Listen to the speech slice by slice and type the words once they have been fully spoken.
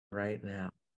right now.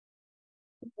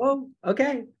 Oh,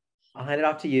 okay. I'll hand it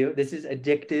off to you. This is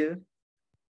Addictive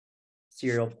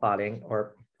Serial Plotting,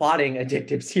 or Plotting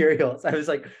Addictive Serials. I was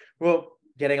like, well,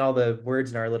 getting all the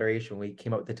words in our alliteration when we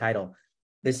came up with the title.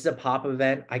 This is a pop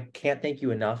event. I can't thank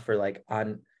you enough for, like,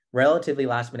 on relatively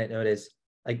last minute notice,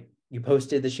 like, you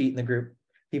posted the sheet in the group.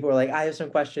 People were like, I have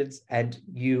some questions, and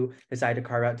you decided to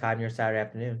carve out time your Saturday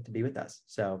afternoon to be with us.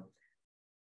 So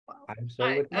I'm so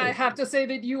I excited. have to say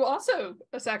that you also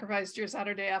sacrificed your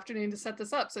Saturday afternoon to set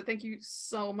this up. So thank you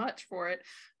so much for it.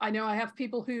 I know I have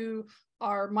people who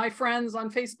are my friends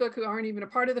on Facebook who aren't even a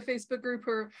part of the Facebook group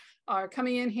who are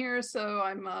coming in here. So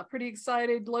I'm pretty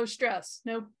excited, low stress,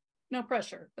 no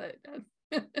pressure, but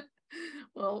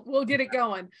well, we'll get it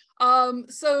going.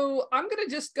 So I'm going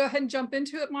to just go ahead and jump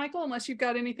into it, Michael, unless you've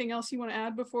got anything else you want to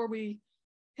add before we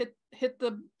hit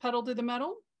the pedal to the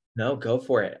metal. No, go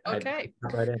for it. Okay.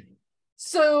 Right in.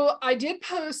 So I did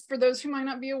post, for those who might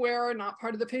not be aware or not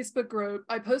part of the Facebook group,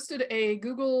 I posted a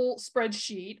Google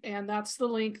spreadsheet, and that's the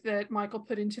link that Michael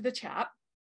put into the chat.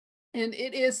 And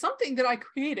it is something that I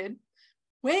created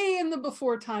way in the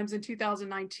before times in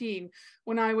 2019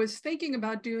 when I was thinking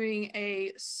about doing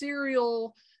a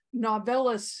serial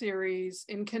novella series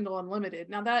in Kindle Unlimited.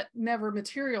 Now that never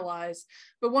materialized,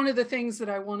 but one of the things that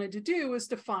I wanted to do was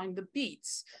to find the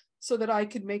beats so that I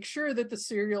could make sure that the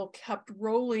serial kept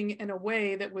rolling in a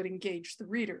way that would engage the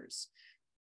readers.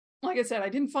 Like I said, I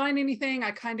didn't find anything.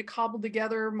 I kind of cobbled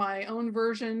together my own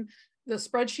version. The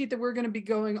spreadsheet that we're going to be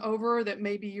going over that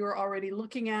maybe you're already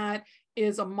looking at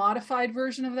is a modified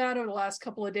version of that. Over the last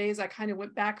couple of days, I kind of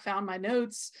went back, found my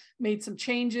notes, made some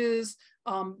changes,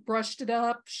 brushed it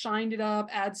up, shined it up,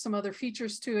 add some other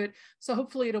features to it. So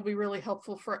hopefully it'll be really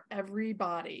helpful for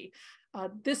everybody.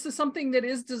 This is something that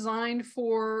is designed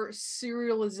for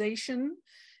serialization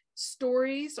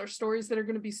stories, or stories that are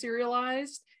going to be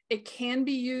serialized. It can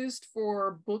be used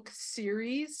for book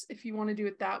series if you want to do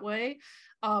it that way.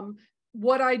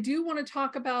 What I do want to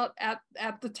talk about at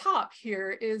the top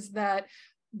here is that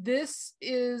this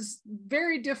is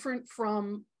very different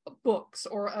from books,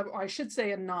 or I should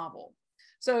say a novel.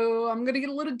 So I'm going to get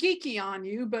a little geeky on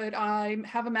you, but I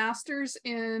have a master's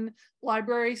in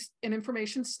library and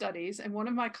information studies, and one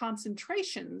of my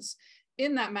concentrations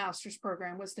in that master's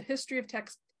program was the history of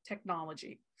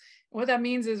technology. What that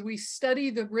means is we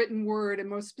study the written word, and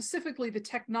most specifically the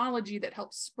technology that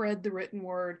helps spread the written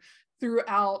word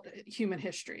throughout human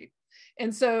history.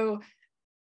 And so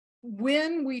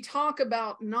when we talk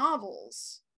about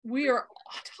novels, we are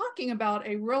talking about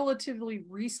a relatively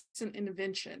recent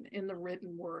invention in the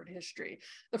written word history.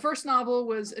 The first novel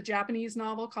was a Japanese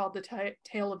novel called The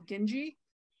Tale of Genji,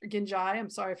 or Genji, I'm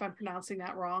sorry if I'm pronouncing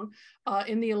that wrong,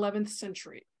 in the 11th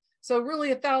century. So really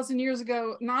 1,000 years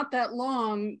ago, not that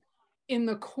long in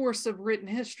the course of written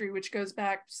history, which goes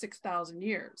back 6,000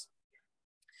 years.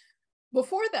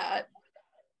 Before that,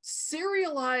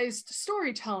 serialized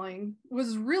storytelling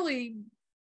was really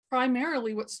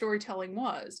primarily what storytelling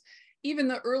was. Even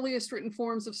the earliest written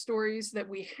forms of stories that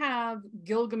we have,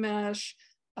 Gilgamesh,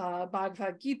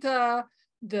 Bhagavad Gita,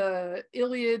 the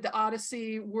Iliad, the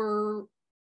Odyssey, were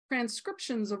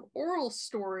transcriptions of oral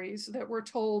stories that were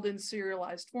told in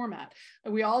serialized format.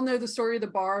 And we all know the story of the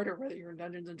bard, or whether you're in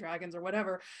Dungeons and Dragons or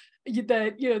whatever,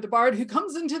 that, the bard who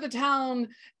comes into the town,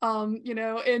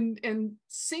 and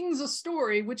sings a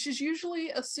story, which is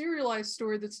usually a serialized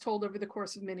story that's told over the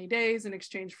course of many days in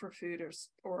exchange for food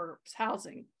or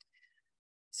housing.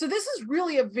 So this is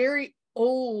really a very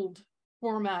old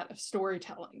format of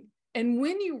storytelling. And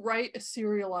when you write a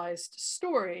serialized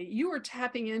story, you are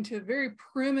tapping into a very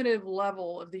primitive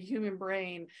level of the human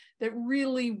brain that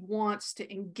really wants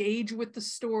to engage with the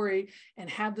story and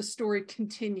have the story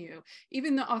continue.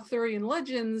 Even the Arthurian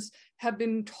legends have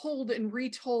been told and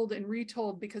retold and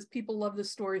retold because people love the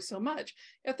story so much.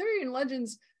 Arthurian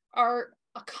legends are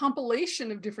a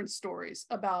compilation of different stories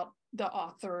about the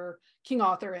author, King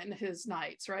Arthur and his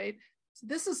knights, right? So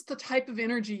this is the type of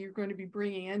energy you're going to be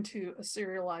bringing into a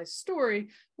serialized story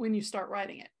when you start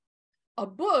writing it. A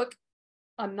book,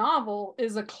 a novel,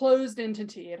 is a closed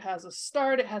entity. It has a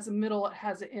start, it has a middle, it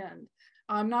has an end.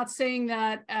 I'm not saying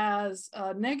that as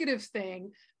a negative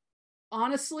thing.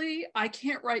 Honestly, I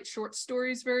can't write short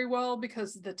stories very well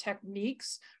because the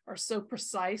techniques are so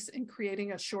precise in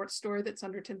creating a short story that's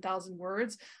under 10,000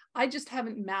 words. I just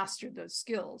haven't mastered those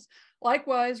skills.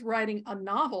 Likewise, writing a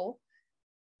novel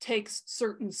takes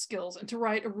certain skills, and to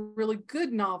write a really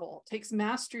good novel takes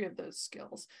mastery of those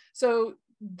skills. So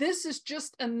this is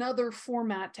just another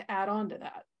format to add on to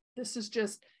that. This is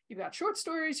just, you've got short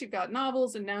stories, you've got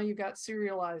novels, and now you've got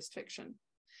serialized fiction.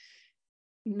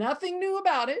 Nothing new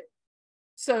about it.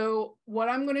 So what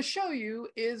I'm going to show you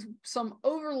is some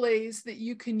overlays that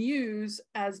you can use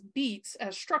as beats,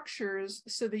 as structures,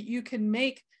 so that you can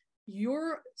make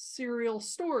your serial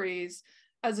stories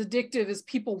as addictive as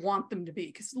people want them to be,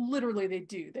 because literally they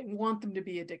do. They want them to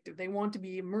be addictive. They want to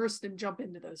be immersed and jump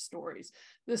into those stories.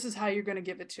 This is how you're going to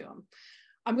give it to them.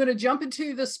 I'm going to jump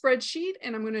into the spreadsheet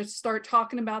and I'm going to start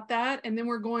talking about that. And then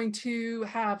we're going to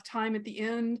have time at the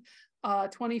end,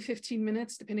 20, 15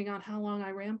 minutes, depending on how long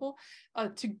I ramble,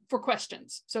 for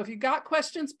questions. So if you got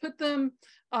questions, put them.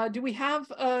 Do we have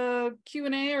a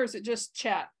Q&A or is it just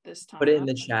chat this time? Put it in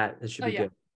the chat. This should be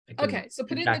good. Okay, so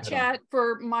put it in the chat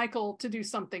for Michael to do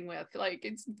something with. Like,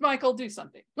 it's Michael, do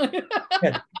something.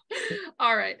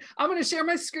 All right, I'm going to share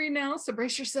my screen now, so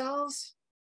brace yourselves.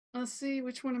 Let's see,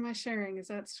 which one am I sharing? Is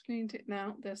that screen two?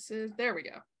 No, this is, there we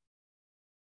go.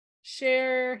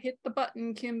 Share, hit the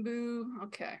button, Kimbu.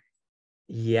 Okay.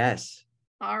 Yes.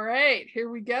 All right, here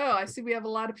we go. I see we have a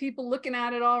lot of people looking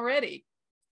at it already.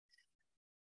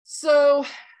 So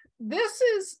this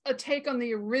is a take on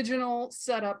the original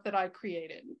setup that I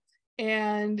created.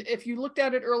 And if you looked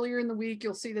at it earlier in the week,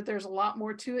 you'll see that there's a lot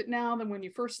more to it now than when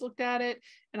you first looked at it.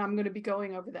 And I'm going to be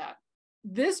going over that.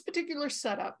 This particular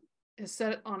setup is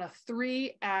set on a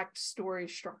 3-act story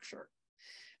structure.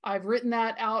 I've written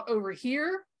that out over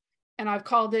here, and I've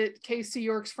called it K.C.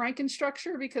 York's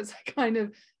Frankenstructure because I kind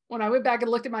of, when I went back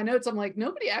and looked at my notes, I'm like,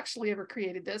 nobody actually ever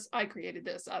created this. I created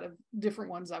this out of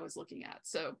different ones I was looking at.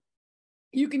 So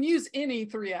you can use any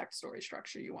 3-act story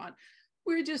structure you want.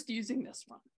 We're just using this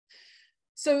one.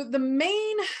 So the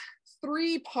main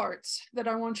 3 parts that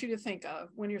I want you to think of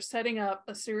when you're setting up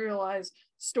a serialized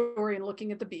story and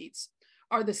looking at the beats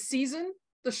are the season,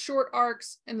 the short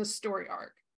arcs, and the story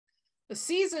arc. The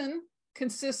season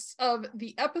consists of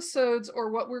the episodes,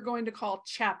 or what we're going to call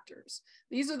chapters.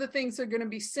 These are the things that are going to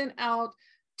be sent out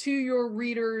to your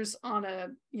readers on a,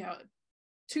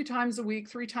 2 times a week,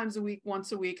 3 times a week,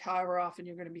 once a week, however often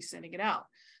you're going to be sending it out.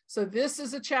 So this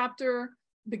is a chapter,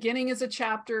 beginning is a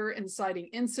chapter, inciting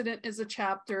incident is a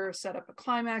chapter, set up a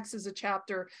climax is a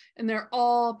chapter, and they're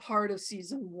all part of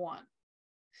season 1.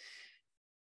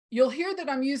 You'll hear that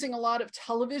I'm using a lot of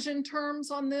television terms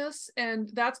on this, and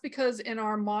that's because in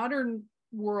our modern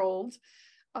world,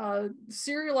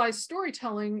 serialized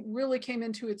storytelling really came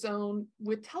into its own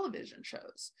with television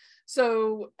shows.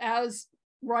 So as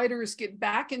writers get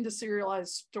back into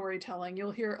serialized storytelling,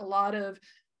 you'll hear a lot of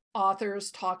authors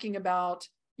talking about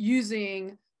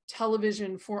using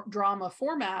television drama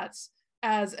formats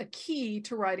as a key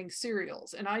to writing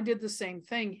serials. And I did the same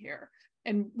thing here.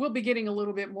 And we'll be getting a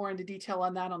little bit more into detail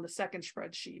on that on the second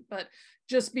spreadsheet, but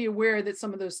just be aware that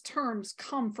some of those terms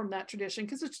come from that tradition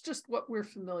because it's just what we're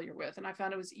familiar with. And I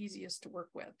found it was easiest to work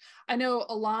with. I know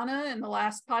Alana in the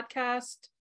last podcast,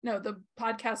 no, the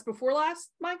podcast before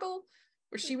last, Michael,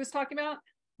 where she was talking about.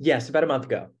 Yes, about a month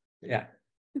ago. Yeah.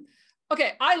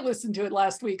 Okay, I listened to it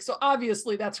last week, so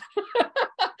obviously that's,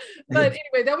 but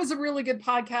anyway, that was a really good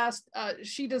podcast.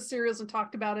 She does serials and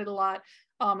talked about it a lot.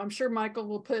 I'm sure Michael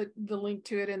will put the link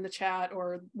to it in the chat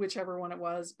or whichever one it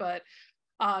was, but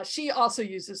she also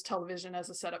uses television as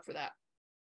a setup for that.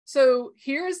 So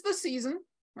here's the season,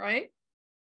 right?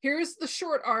 Here's the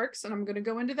short arcs, and I'm going to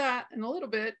go into that in a little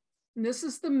bit. And this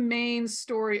is the main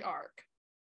story arc.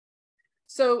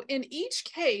 So in each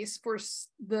case, for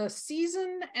the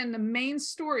season and the main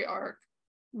story arc,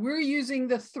 we're using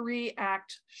the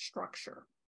 3-act structure.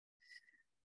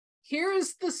 Here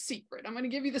is the secret. I'm going to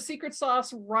give you the secret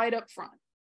sauce right up front.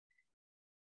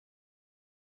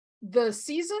 The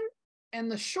season and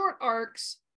the short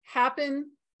arcs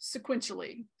happen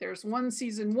sequentially. There's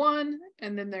season 1,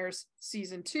 and then there's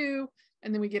season 2,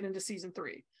 and then we get into season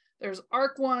 3. There's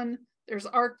arc 1, there's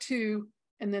arc 2,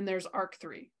 and then there's arc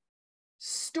 3.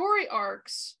 Story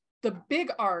arcs, the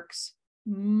big arcs,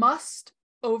 must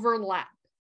overlap.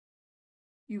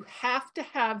 You have to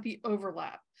have the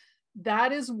overlap.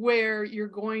 That is where you're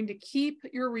going to keep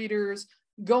your readers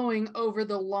going over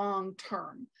the long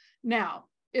term. Now,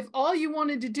 if all you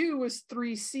wanted to do was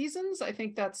 3 seasons, I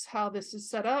think that's how this is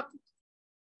set up,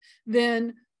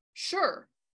 then sure,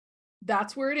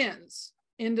 that's where it ends.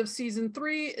 End of season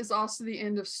 3 is also the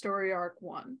end of story arc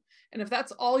 1. And if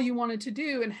that's all you wanted to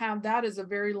do and have that as a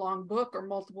very long book or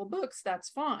multiple books, that's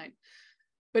fine.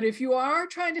 But if you are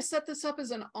trying to set this up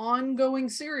as an ongoing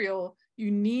serial,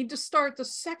 you need to start the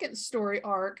second story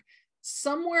arc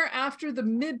somewhere after the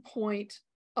midpoint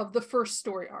of the first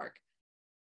story arc.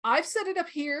 I've set it up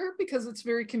here because it's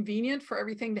very convenient for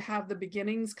everything to have the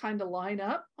beginnings kind of line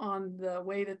up on the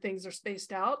way that things are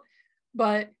spaced out,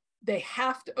 but they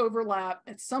have to overlap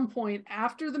at some point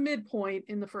after the midpoint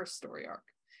in the first story arc.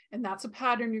 And that's a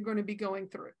pattern you're going to be going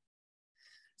through.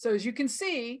 So as you can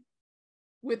see,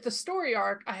 with the story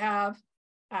arc, I have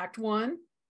Act 1,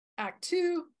 Act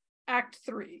 2, Act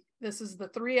 3. This is the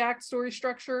 3-act story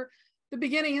structure. The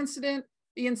beginning incident,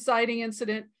 the inciting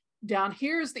incident. Down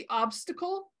here is the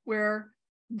obstacle, where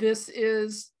this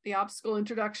is the obstacle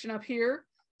introduction up here.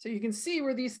 So you can see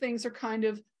where these things are kind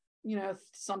of, you know,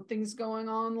 something's going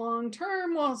on long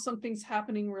term while something's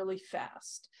happening really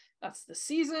fast. That's the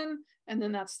season, and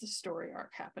then that's the story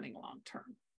arc happening long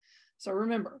term. So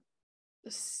remember,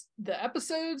 the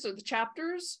episodes or the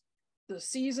chapters, the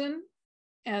season,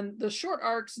 and the short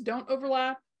arcs don't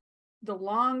overlap. The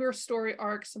longer story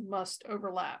arcs must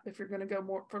overlap if you're going to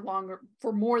go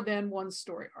for more than one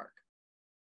story arc.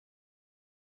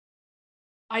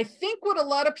 I think what a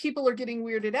lot of people are getting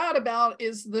weirded out about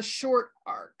is the short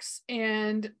arcs.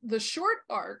 And the short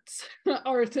arcs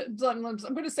are, I'm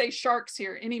going to say sharks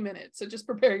here any minute, so just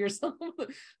prepare yourself.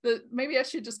 Maybe I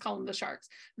should just call them the sharks.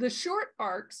 The short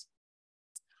arcs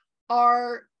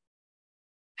are,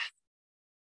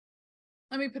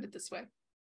 let me put it this way.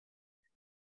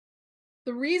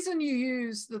 The reason you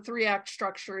use the 3-act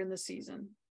structure in the season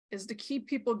is to keep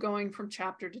people going from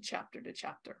chapter to chapter to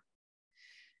chapter.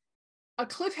 A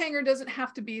cliffhanger doesn't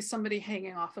have to be somebody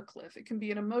hanging off a cliff. It can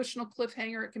be an emotional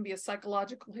cliffhanger. It can be a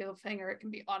psychological cliffhanger. It can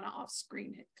be on an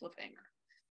off-screen cliffhanger.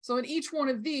 So in each one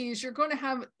of these, you're going to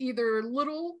have either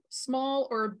little, small,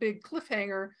 or a big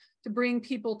cliffhanger to bring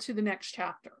people to the next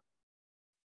chapter.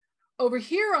 Over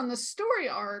here on the story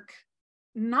arc,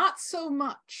 not so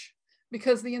much,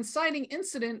 because the inciting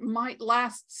incident might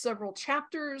last several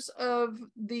chapters of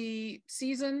the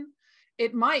season.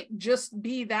 It might just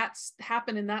be that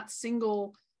happen in that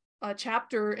single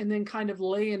chapter and then kind of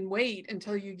lay in wait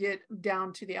until you get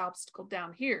down to the obstacle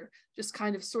down here, just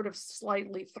kind of sort of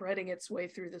slightly threading its way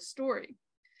through the story.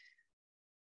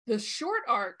 The short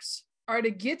arcs are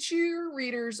to get your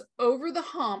readers over the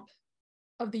hump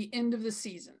of the end of the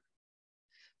season.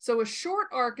 So a short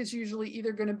arc is usually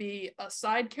either going to be a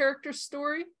side character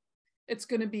story, it's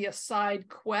going to be a side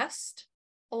quest.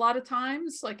 A lot of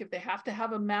times, like if they have to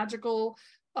have a magical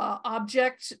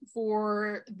object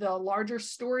for the larger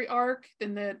story arc,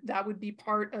 then that would be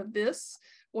part of this.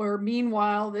 Or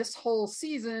meanwhile, this whole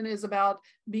season is about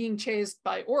being chased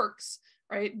by orcs,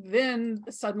 right? Then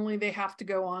suddenly they have to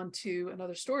go on to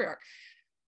another story arc.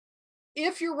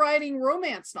 If you're writing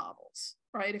romance novels,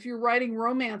 right? If you're writing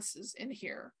romances in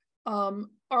here,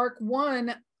 arc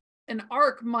 1, an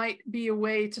arc might be a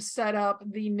way to set up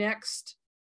the next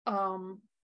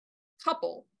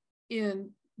couple in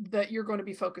that you're going to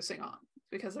be focusing on,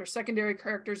 because they're secondary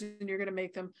characters and you're going to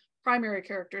make them primary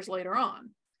characters later on.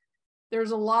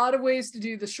 There's a lot of ways to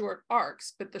do the short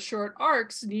arcs, but the short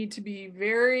arcs need to be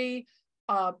very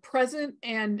present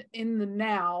and in the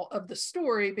now of the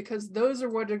story, because those are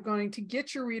what are going to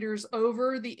get your readers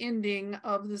over the ending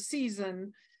of the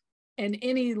season, and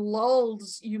any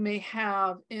lulls you may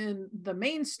have in the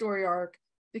main story arc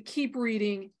to keep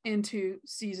reading into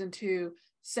season 2.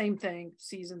 Same thing,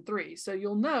 season 3. So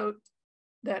you'll note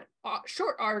that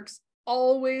short arcs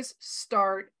always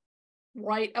start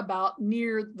right about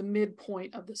near the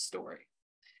midpoint of the story.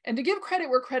 And to give credit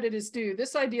where credit is due,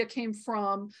 this idea came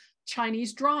from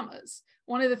Chinese dramas.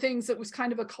 One of the things that was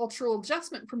kind of a cultural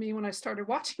adjustment for me when I started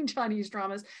watching Chinese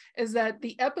dramas is that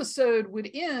the episode would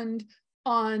end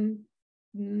on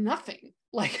nothing.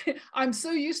 Like, I'm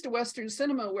so used to Western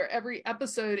cinema where every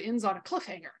episode ends on a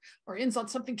cliffhanger or ends on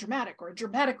something dramatic or a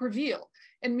dramatic reveal.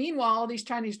 And meanwhile, these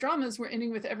Chinese dramas were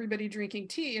ending with everybody drinking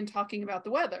tea and talking about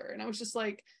the weather. And I was just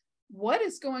like, what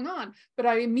is going on? But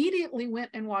I immediately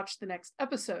went and watched the next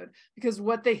episode, because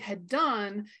what they had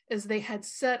done is they had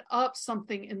set up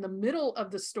something in the middle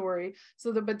of the story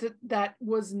so that, but that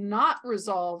was not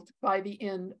resolved by the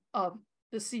end of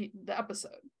the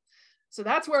episode. So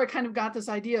that's where I kind of got this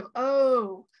idea of,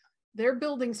 oh, they're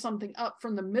building something up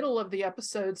from the middle of the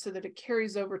episode so that it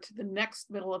carries over to the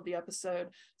next middle of the episode,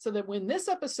 so that when this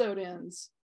episode ends,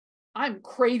 I'm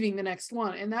craving the next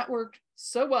one. And that worked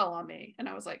so well on me. And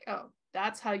I was like, oh,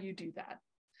 that's how you do that.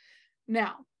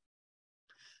 Now,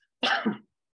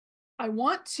 I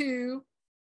want to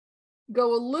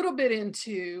go a little bit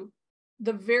into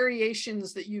the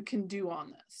variations that you can do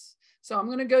on this. So I'm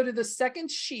going to go to the second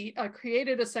sheet. I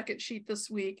created a second sheet this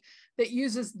week that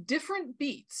uses different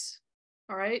beats.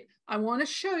 All right. I want to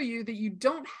show you that you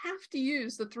don't have to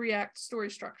use the 3-act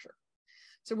story structure.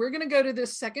 So we're going to go to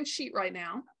this second sheet right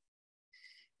now.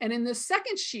 And in this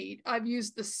second sheet, I've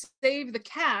used the Save the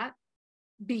Cat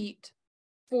beat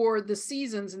for the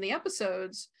seasons and the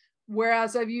episodes,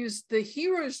 whereas I've used the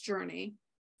hero's journey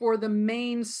for the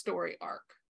main story arc.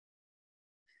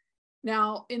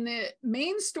 Now, in the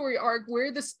main story arc,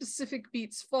 where the specific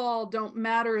beats fall don't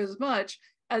matter as much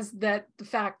as that the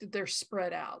fact that they're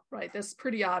spread out, right? That's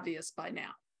pretty obvious by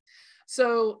now.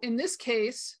 So in this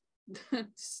case,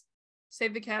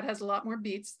 Save the Cat has a lot more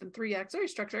beats than 3-act story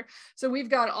structure. So we've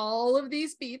got all of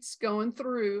these beats going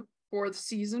through for the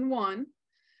season 1.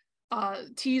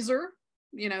 Teaser,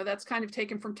 you know, that's kind of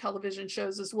taken from television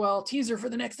shows as well. Teaser for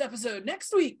the next episode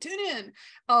next week, tune in.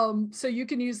 So you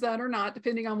can use that or not,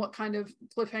 depending on what kind of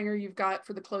cliffhanger you've got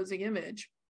for the closing image.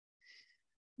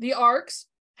 The arcs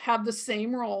have the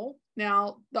same role.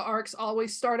 Now, the arcs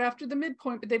always start after the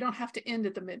midpoint, but they don't have to end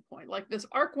at the midpoint. Like this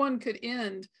arc 1 could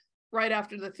end right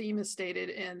after the theme is stated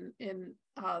in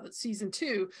the season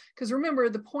 2. Because remember,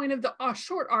 the point of the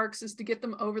short arcs is to get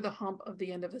them over the hump of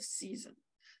the end of the season.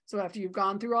 So after you've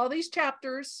gone through all these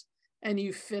chapters and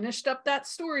you've finished up that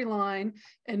storyline,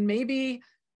 and maybe,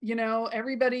 you know,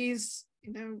 everybody's,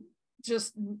 you know,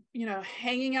 just, you know,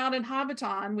 hanging out in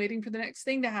Hobbiton waiting for the next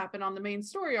thing to happen on the main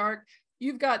story arc,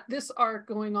 you've got this arc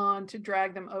going on to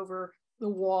drag them over the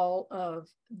wall of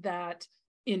that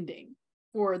ending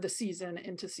for the season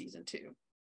into season 2.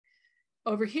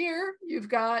 Over here, you've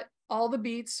got all the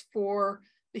beats for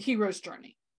the hero's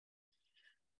journey.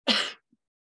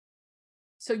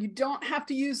 So you don't have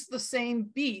to use the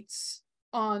same beats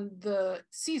on the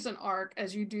season arc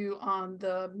as you do on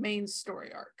the main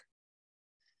story arc.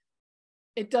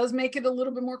 It does make it a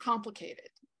little bit more complicated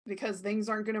because things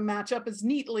aren't going to match up as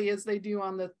neatly as they do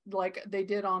on the, like they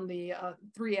did on the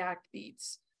 3-act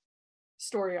beats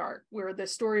story arc, where the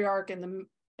story arc and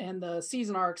the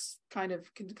season arcs can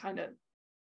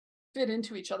fit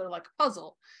into each other like a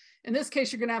puzzle. In this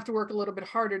case, you're going to have to work a little bit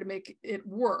harder to make it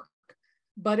work.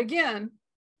 But again,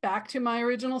 back to my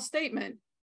original statement,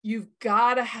 you've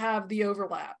got to have the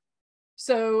overlap.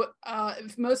 So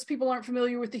if most people aren't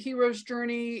familiar with the hero's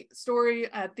journey story,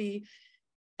 at the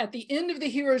end of the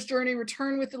hero's journey,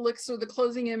 return with the elixir, the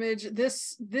closing image,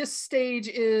 this stage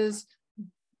is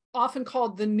often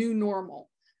called the new normal.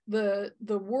 The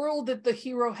world that the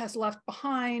hero has left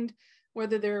behind,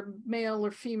 whether they're male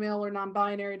or female or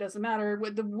non-binary, doesn't matter.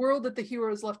 The world that the hero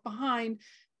has left behind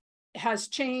has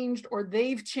changed, or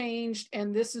they've changed,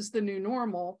 and this is the new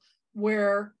normal,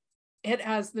 where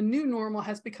the new normal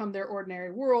has become their ordinary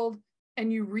world,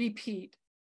 and you repeat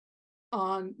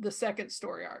on the second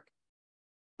story arc.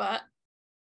 But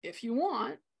if you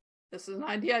want, this is an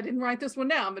idea, I didn't write this one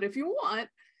down, but if you want,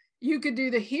 you could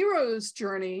do the hero's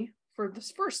journey for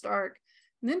this first arc,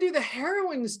 and then do the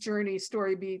heroine's journey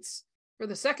story beats for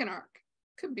the second arc.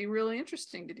 Could be really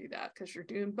interesting to do that because you're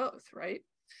doing both, right?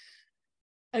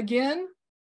 Again,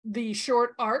 the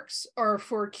short arcs are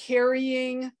for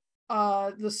carrying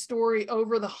the story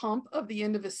over the hump of the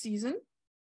end of a season.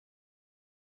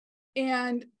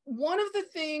 And one of the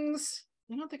things,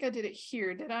 I don't think I did it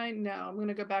here, did I? No, I'm going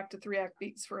to go back to 3-act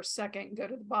beats for a second and go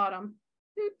to the bottom.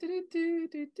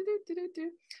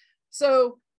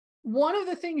 So one of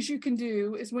the things you can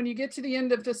do is when you get to the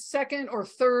end of the second or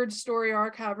third story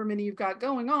arc, however many you've got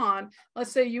going on,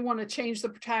 let's say you want to change the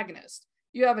protagonist.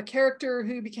 You have a character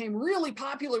who became really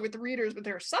popular with the readers, but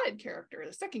they're a side character,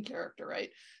 the second character, right?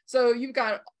 So you've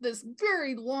got this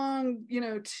very long,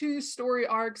 2 story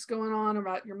arcs going on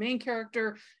about your main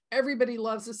character. Everybody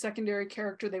loves the secondary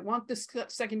character. They want this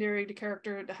secondary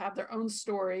character to have their own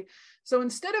story. So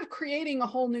instead of creating a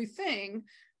whole new thing,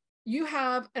 you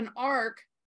have an arc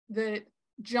that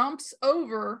jumps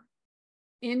over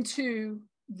into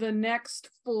the next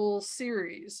full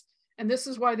series. And this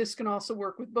is why this can also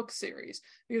work with book series,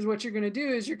 because what you're going to do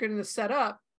is you're going to set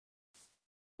up,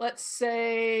 let's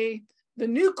say, the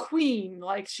new queen,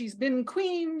 like she's been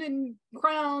queened and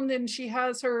crowned, and she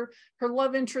has her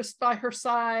love interest by her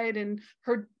side and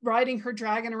her riding her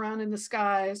dragon around in the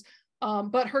skies.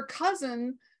 But her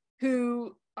cousin,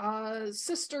 who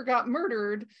sister got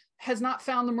murdered, has not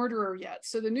found the murderer yet.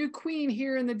 So the new queen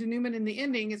here in the denouement in the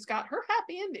ending has got her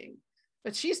happy ending.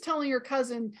 But she's telling her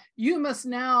cousin, you must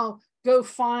now go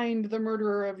find the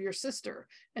murderer of your sister.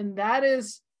 And that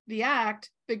is the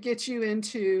act that gets you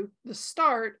into the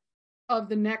start of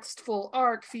the next full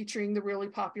arc featuring the really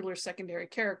popular secondary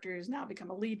character who's now become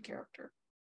a lead character.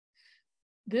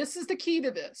 This is the key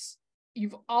to this.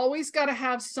 You've always got to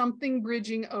have something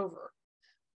bridging over.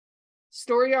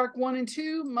 Story arc 1 and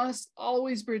 2 must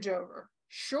always bridge over.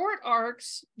 Short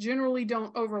arcs generally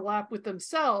don't overlap with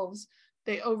themselves.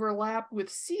 They overlap with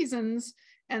seasons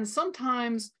and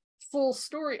sometimes full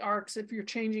story arcs if you're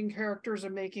changing characters or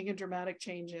making a dramatic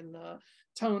change in the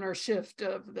tone or shift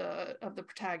of the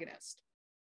protagonist.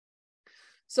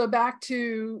 So back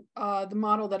to the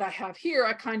model that I have here,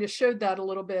 I kind of showed that a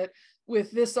little bit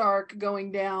with this arc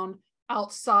going down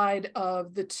outside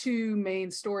of the two main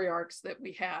story arcs that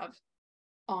we have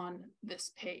on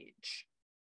this page.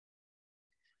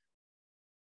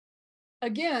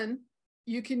 Again,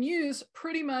 you can use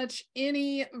pretty much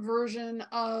any version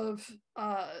of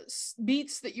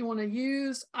beats that you want to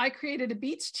use. I created a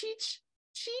beats cheat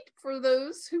sheet for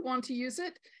those who want to use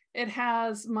it. It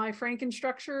has my Franken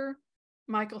structure,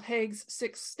 Michael Haig's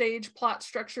 6-stage plot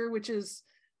structure, which is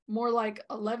more like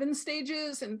 11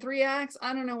 stages and 3 acts.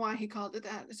 I don't know why he called it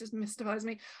that. It just mystifies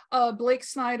me. Blake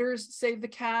Snyder's Save the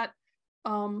Cat.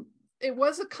 It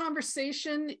was a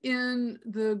conversation in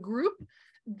the group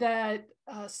that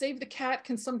Save the Cat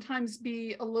can sometimes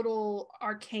be a little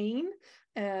arcane,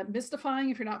 mystifying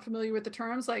if you're not familiar with the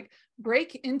terms, like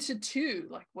break into two.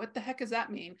 Like, what the heck does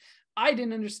that mean? I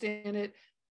didn't understand it.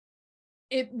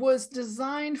 It was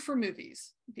designed for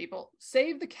movies, people.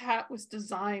 Save the Cat was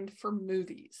designed for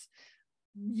movies.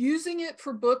 Using it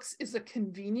for books is a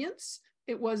convenience.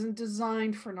 It wasn't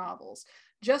designed for novels.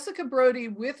 Jessica Brody,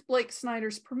 with Blake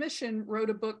Snyder's permission, wrote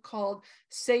a book called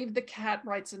Save the Cat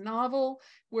Writes a Novel,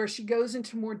 where she goes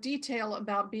into more detail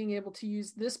about being able to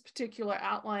use this particular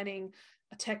outlining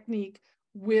technique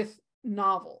with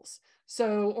novels.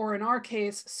 So, or in our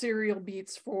case, serial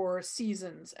beats for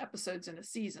seasons, episodes in a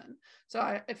season.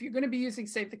 So if you're going to be using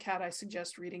Save the Cat, I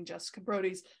suggest reading Jessica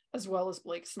Brody's as well as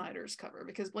Blake Snyder's cover,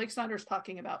 because Blake Snyder's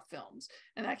talking about films,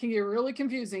 and that can get really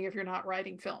confusing if you're not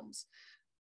writing films.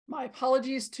 My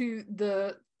apologies to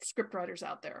the scriptwriters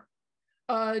out there.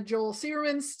 Joel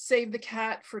Sieverman's Save the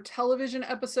Cat for television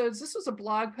episodes. This was a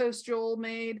blog post Joel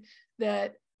made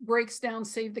that breaks down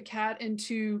Save the Cat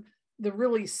into the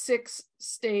really 6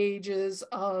 stages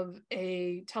of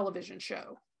a television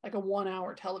show, like a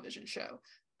 1-hour television show.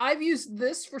 I've used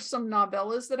this for some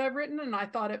novellas that I've written, and I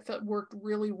thought it worked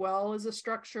really well as a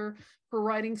structure for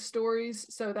writing stories.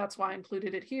 So that's why I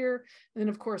included it here. And then,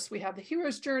 of course, we have the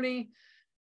hero's journey,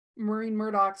 Maureen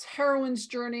Murdoch's heroine's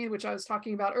journey, which I was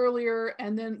talking about earlier,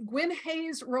 and then Gwen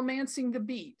Hayes romancing the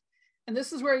beat. And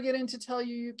this is where I get in to tell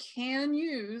you, you can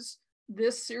use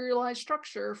this serialized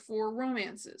structure for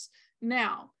romances.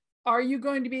 Now, are you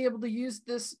going to be able to use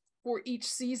this for each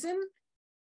season?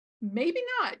 Maybe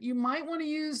not. You might want to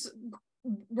use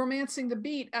romancing the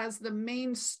beat as the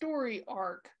main story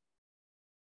arc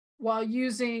while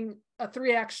using a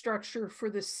 3-act structure for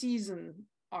the season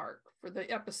arc, for the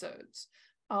episodes.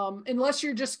 Unless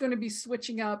you're just going to be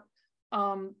switching up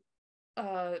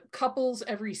couples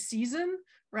every season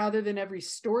rather than every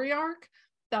story arc,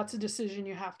 that's a decision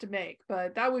you have to make.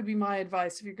 But that would be my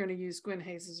advice if you're going to use Gwen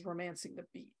Hayes' Romancing the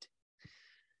Beat.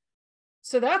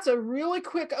 So that's a really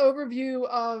quick overview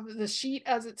of the sheet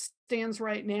as it stands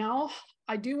right now.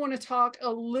 I do want to talk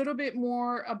a little bit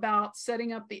more about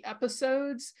setting up the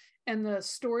episodes and the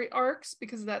story arcs,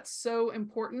 because that's so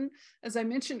important. As I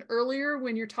mentioned earlier,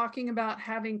 when you're talking about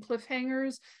having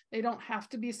cliffhangers, they don't have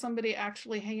to be somebody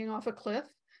actually hanging off a cliff.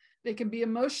 They can be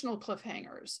emotional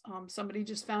cliffhangers. Somebody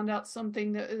just found out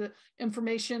something,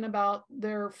 information about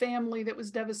their family that was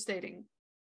devastating.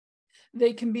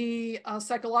 They can be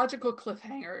psychological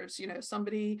cliffhangers. You know,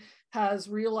 somebody has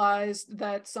realized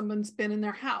that someone's been in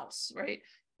their house, right?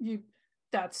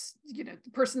 That's, you know,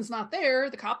 the person's not there,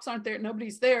 the cops aren't there,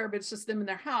 nobody's there, but it's just them in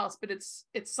their house. But it's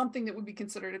something that would be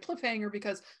considered a cliffhanger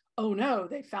because, oh no,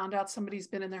 they found out somebody's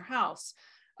been in their house.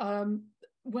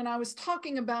 When I was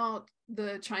talking about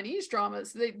the Chinese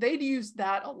dramas, they'd use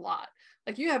that a lot.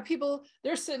 Like, you have people,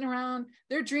 they're sitting around,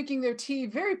 they're drinking their tea,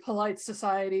 very polite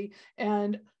society.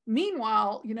 And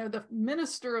meanwhile, you know, the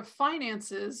Minister of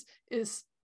Finances is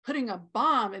putting a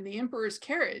bomb in the emperor's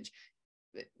carriage.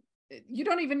 You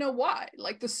don't even know why.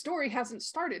 Like, the story hasn't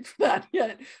started for that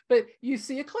yet, but you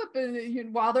see a clip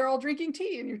while they're all drinking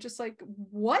tea, and you're just like,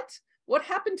 what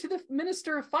happened to the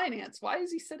Minister of Finance? Why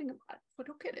is he sitting? I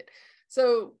don't get it.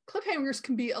 So cliffhangers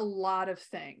can be a lot of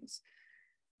things.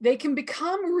 They can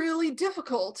become really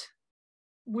difficult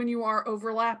when you are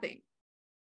overlapping.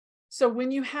 So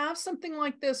when you have something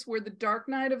like this, where the dark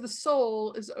night of the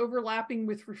soul is overlapping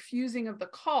with refusing of the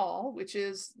call, which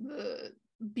is the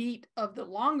beat of the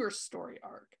longer story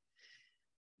arc,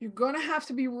 you're going to have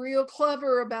to be real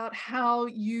clever about how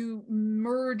you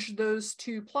merge those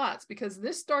two plots, because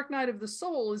this dark night of the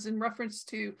soul is in reference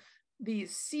to the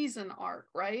season arc,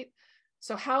 right?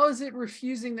 So how is it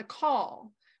refusing the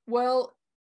call? Well,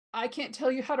 I can't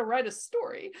tell you how to write a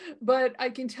story, but I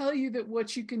can tell you that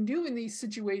what you can do in these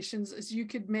situations is you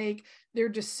could make their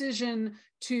decision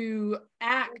to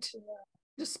act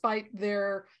despite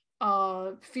their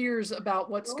fears about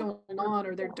what's going on,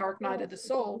 or their dark night of the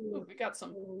soul. Ooh, we got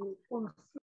some.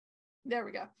 There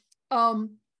we go.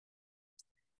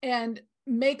 And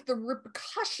make the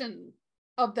repercussion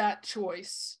of that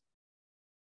choice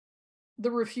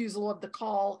the refusal of the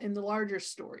call in the larger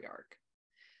story arc.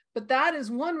 But that is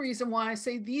one reason why I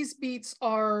say these beats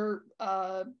are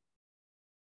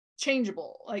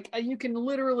changeable. Like you can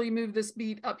literally move this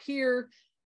beat up here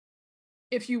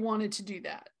if you wanted to do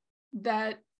that.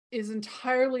 That is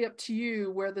entirely up to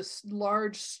you where this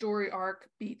large story arc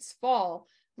beats fall,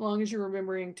 as long as you're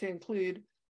remembering to include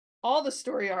all the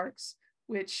story arcs,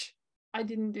 which I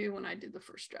didn't do when I did the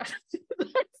first draft.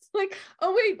 Like,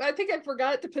 oh wait, I think I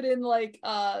forgot to put in like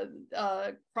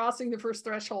crossing the first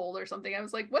threshold or something. I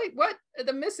was like, wait, what?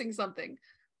 I'm missing something.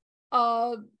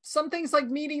 Some things like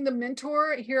meeting the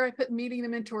mentor. Here I put meeting the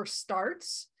mentor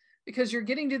starts because you're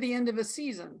getting to the end of a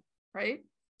season, right?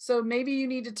 So maybe you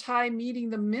need to tie meeting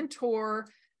the mentor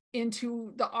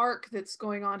into the arc that's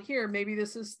going on here. Maybe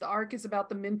the arc is about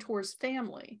the mentor's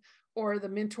family or the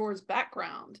mentor's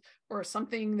background or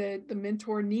something that the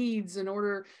mentor needs in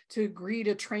order to agree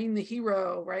to train the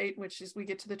hero, right? Which is we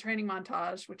get to the training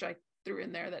montage, which I threw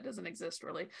in there. That doesn't exist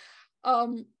really.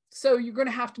 So you're going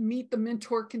to have to meet the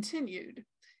mentor continued,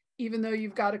 even though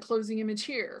you've got a closing image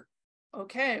here.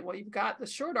 Okay, well, you've got the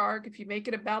short arc. If you make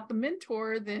it about the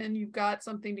mentor, then you've got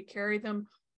something to carry them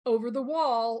over the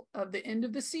wall of the end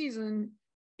of the season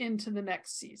into the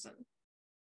next season.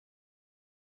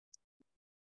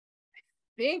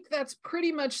 I think that's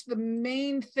pretty much the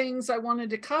main things I wanted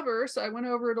to cover. So I went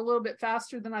over it a little bit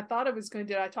faster than I thought I was going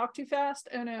to. Did I talk too fast?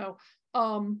 Oh no.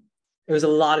 It was a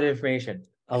lot of information.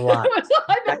 A lot.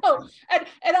 I know.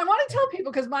 And I want to tell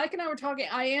people, because Mike and I were talking,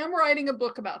 I am writing a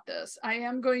book about this. I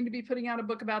am going to be putting out a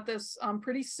book about this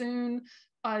pretty soon.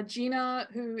 Gina,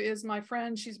 who is my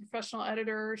friend, she's a professional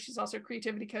editor. She's also a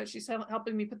creativity coach. She's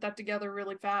helping me put that together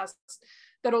really fast.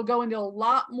 That'll go into a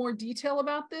lot more detail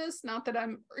about this. Not that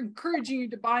I'm encouraging you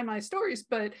to buy my stories,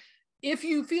 but if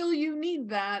you feel you need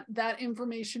that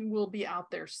information will be out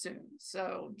there soon.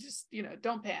 So just,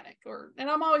 don't panic. And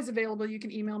I'm always available. You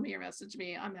can email me or message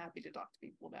me. I'm happy to talk to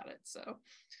people about it. So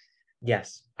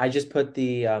yes, I just put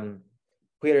the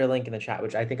creator link in the chat,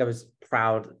 which I think I was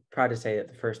proud to say that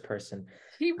the first person.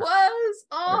 He was.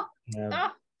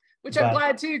 Which I'm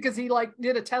glad too, because he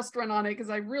did a test run on it,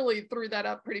 because I really threw that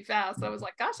up pretty fast. I was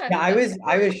like, gosh, I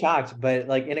was shocked, but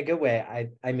in a good way.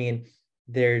 I mean,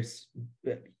 there's,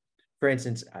 for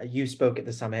instance, you spoke at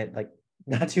the summit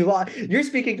not too long. You're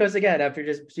speaking to us again after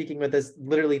just speaking with us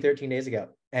literally 13 days ago,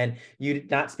 and you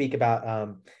did not speak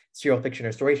about serial fiction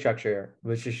or story structure,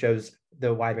 which just shows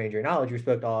the wide range of your knowledge. You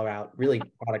spoke all about really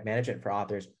product management for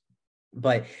authors,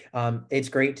 but it's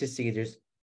great to see there's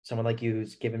someone like you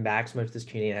who's given back so much to this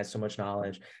community and has so much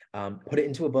knowledge, put it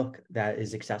into a book that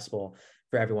is accessible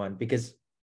for everyone. Because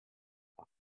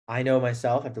I know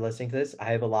myself, after listening to this, I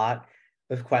have a lot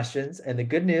of questions, and the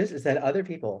good news is that other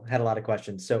people had a lot of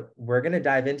questions. So we're going to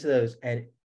dive into those. And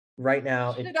right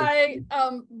now,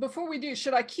 before we do,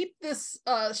 should I keep this,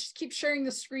 keep sharing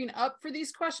the screen up for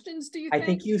these questions, do you think? I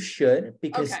think you should,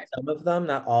 because some of them,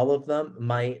 not all of them,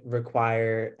 might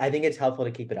require, I think it's helpful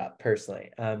to keep it up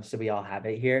personally. So we all have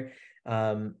it here.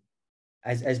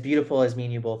 As beautiful as me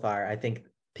and you both are, I think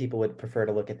people would prefer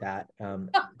to look at that.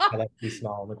 I like to be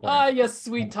small in the corner. Yes,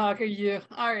 sweet talker, you.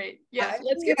 All right. Yeah,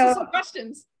 let's get to some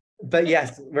questions. But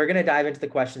yes, we're going to dive into the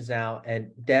questions now,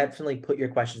 and definitely put your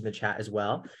questions in the chat as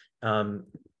well,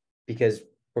 because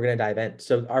we're going to dive in.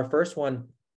 So our first one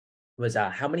was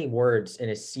how many words in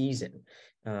a season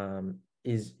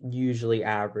is usually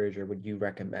average, or would you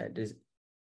recommend?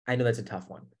 I know that's a tough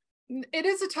one. It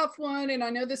is a tough one, and I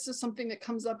know this is something that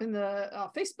comes up in the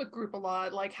Facebook group a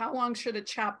lot, like how long should a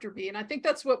chapter be? And I think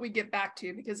that's what we get back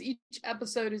to, because each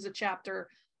episode is a chapter.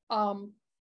 And,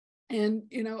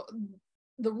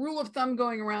 the rule of thumb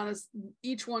going around is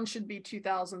each one should be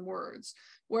 2,000 words.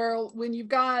 Where when you've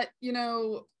got,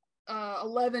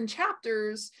 11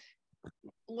 chapters,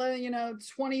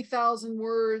 20,000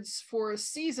 words for a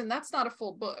season, that's not a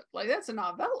full book. That's a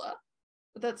novella,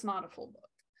 but that's not a full book.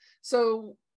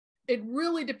 So it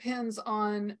really depends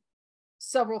on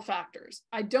several factors.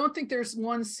 I don't think there's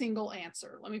one single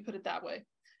answer. Let me put it that way.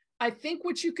 I think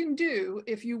what you can do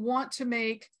if you want to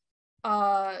make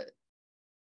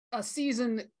a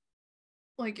season,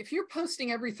 if you're posting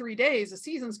every 3 days, a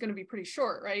season's going to be pretty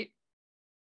short, right?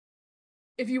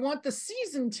 If you want the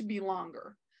season to be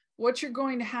longer, what you're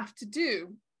going to have to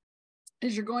do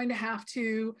is you're going to have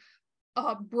to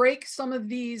break some of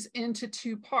these into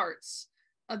 2 parts.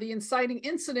 The inciting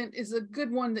incident is a good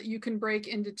one that you can break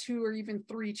into 2 or even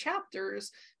 3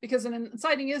 chapters, because an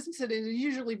inciting incident is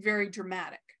usually very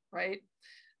dramatic, right?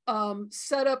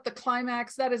 Set up the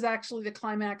climax, that is actually the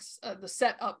climax, the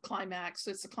set up climax.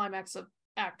 It's the climax of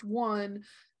Act 1.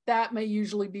 that may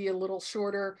usually be a little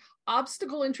shorter.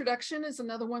 Obstacle introduction is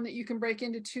another one that you can break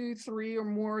into 2, 3, or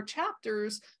more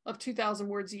chapters of 2,000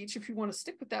 words each if you want to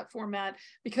stick with that format,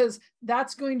 because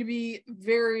that's going to be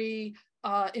very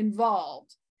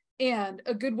involved. And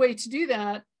a good way to do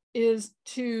that is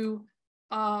to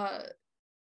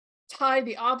tie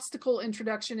the obstacle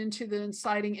introduction into the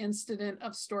inciting incident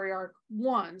of story arc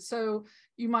 1. So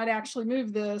you might actually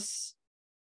move this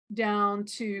down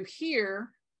to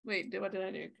here. Wait, what did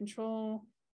I do? Control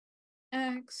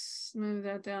X, move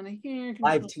that down to here.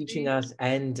 Live teaching us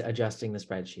and adjusting the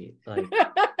spreadsheet. Like,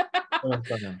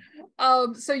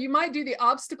 so you might do the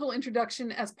obstacle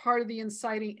introduction as part of the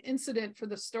inciting incident for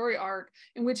the story arc,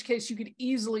 in which case you could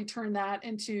easily turn that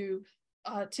into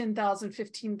 10,000,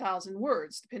 15,000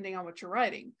 words, depending on what you're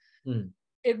writing.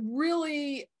 It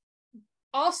really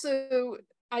also,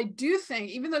 I do think,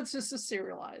 even though this is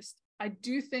serialized, I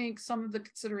do think some of the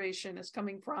consideration is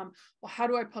coming from, well, how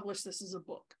do I publish this as a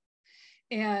book?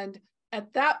 And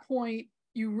at that point,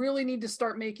 you really need to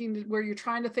start making where you're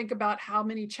trying to think about how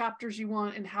many chapters you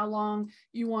want and how long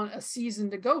you want a season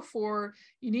to go for.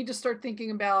 You need to start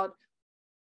thinking about,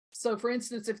 so for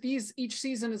instance, if each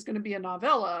season is going to be a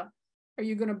novella, are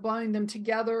you going to bind them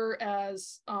together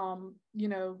as, you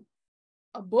know,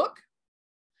 a book?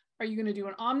 Are you going to do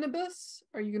an omnibus?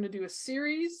 Are you going to do a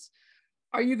series?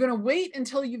 Are you going to wait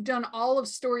until you've done all of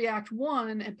Story Act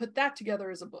 1 and put that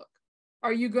together as a book?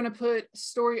 Are you going to put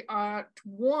Story Act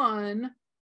 1,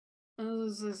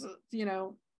 you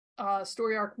know,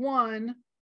 Story Arc 1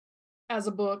 as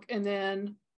a book, and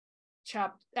then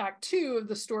Act 2 of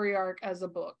the story arc as a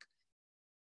book?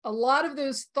 A lot of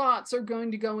those thoughts are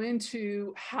going to go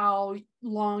into how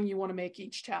long you want to make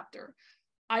each chapter.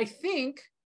 I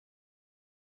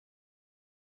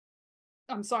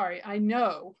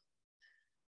know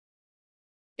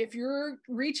if you're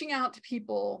reaching out to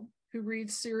people who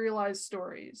read serialized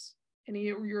stories and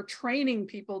you're training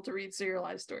people to read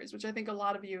serialized stories, which I think a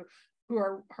lot of you who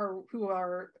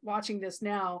are watching this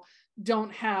now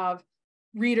don't have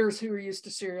readers who are used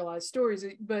to serialized stories,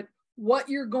 but what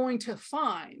you're going to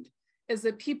find is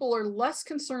that people are less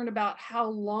concerned about how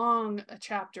long a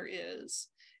chapter is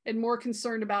and more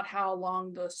concerned about how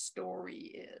long the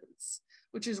story is,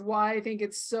 which is why I think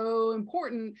it's so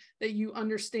important that you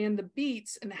understand the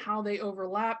beats and how they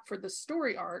overlap for the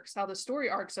story arcs, how the story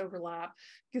arcs overlap,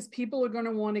 because people are going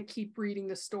to want to keep reading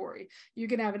the story. You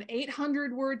can have an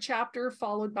 800-word chapter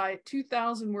followed by a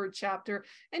 2,000-word chapter,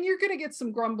 and you're going to get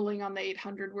some grumbling on the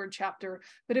 800-word chapter.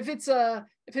 But if it's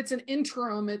an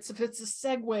interim, if it's a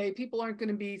segue, people aren't going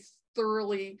to be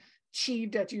thoroughly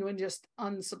cheeved at you and just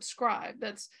unsubscribe.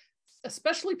 That's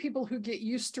especially people who get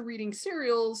used to reading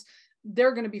serials.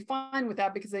 They're going to be fine with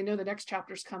that because they know the next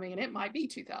chapter is coming and it might be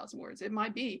 2,000 words. It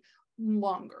might be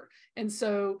longer. And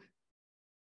so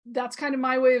that's kind of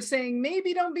my way of saying,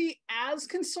 maybe don't be as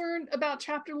concerned about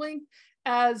chapter length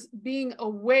as being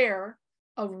aware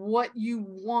of what you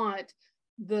want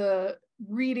the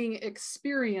reading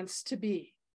experience to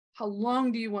be. How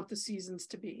long do you want the seasons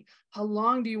to be? How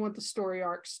long do you want the story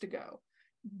arcs to go?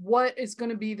 What is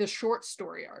going to be the short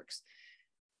story arcs?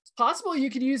 It's possible you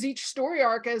could use each story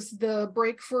arc as the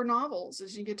break for novels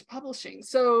as you get to publishing.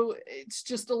 So it's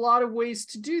just a lot of ways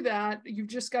to do that. You've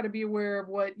just got to be aware of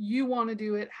what you want to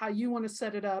do it, how you want to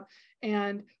set it up,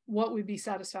 and what would be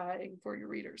satisfying for your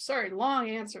readers. Sorry, long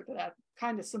answer to that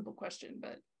kind of simple question,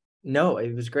 but. No,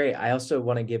 it was great. I also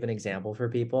want to give an example for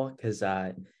people because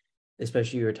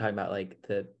especially you were talking about like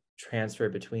the transfer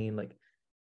between like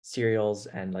serials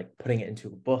and like putting it into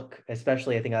a book,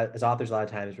 especially I think as authors, a lot of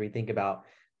times we think about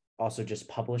also just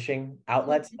publishing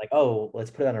outlets, like, oh, let's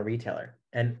put it on a retailer.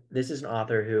 And this is an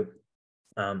author who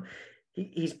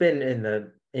he's been in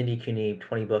the Indie CUNY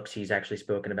 20 books. He's actually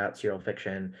spoken about serial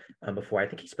fiction before. I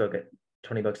think he spoke at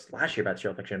 20 books last year about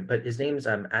serial fiction, but his name's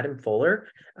Adam Fuller.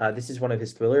 This is one of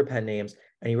his thriller pen names,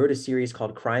 and he wrote a series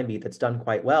called Crime Beat that's done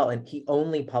quite well, and he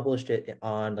only published it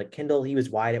on like Kindle. He was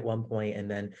wide at one point, and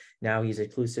then now he's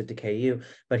exclusive to KU,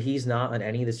 but he's not on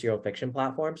any of the serial fiction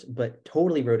platforms, but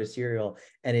totally wrote a serial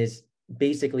and is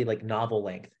basically like novella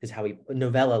length is how he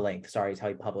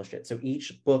published it. So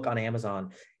each book on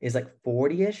Amazon is like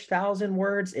 40-ish thousand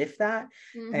words, if that.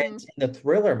 And the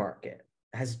thriller market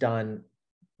has done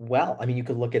well. I mean, you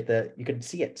could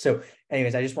see it. So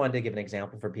anyways, I just wanted to give an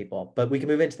example for people, but we can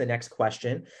move into the next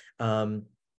question.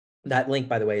 That link,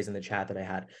 by the way, is in the chat that I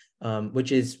had,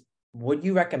 which is, would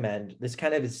you recommend, this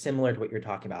kind of is similar to what you're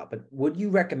talking about, but would you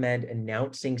recommend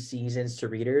announcing seasons to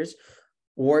readers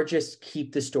or just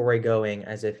keep the story going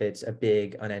as if it's a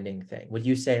big unending thing? Would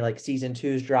you say like season 2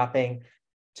 is dropping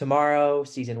tomorrow,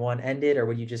 season 1 ended, or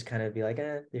would you just kind of be like,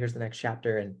 here's the next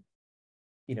chapter and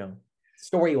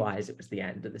story-wise, it was the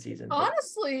end of the season.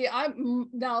 Honestly, I'm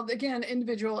now, again,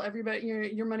 individual, everybody,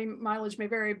 your money mileage may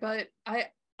vary, but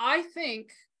I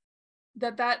think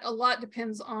that a lot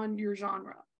depends on your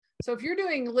genre. So if you're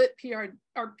doing lit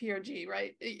RPG,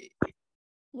 right?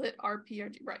 Lit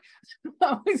RPG, right? I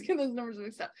always get those numbers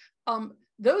mixed up.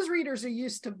 Those readers are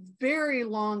used to very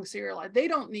long serial life. They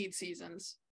don't need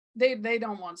seasons. They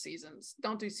don't want seasons.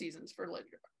 Don't do seasons for lit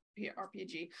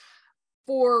RPG.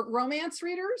 For romance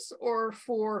readers, or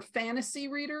for fantasy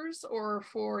readers, or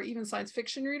for even science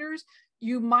fiction readers,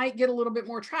 you might get a little bit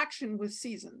more traction with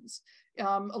seasons,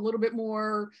 a little bit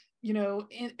more,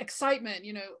 excitement.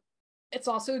 It's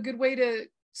also a good way to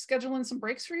schedule in some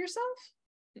breaks for yourself.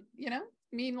 I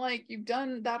mean, like, you've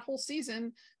done that whole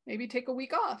season, maybe take a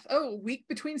week off. Oh, week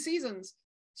between seasons,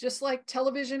 just like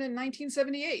television in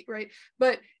 1978, right?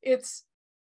 But it's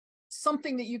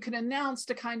something that you can announce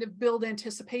to kind of build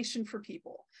anticipation for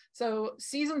people. So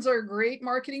seasons are a great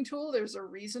marketing tool. There's a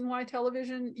reason why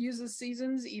television uses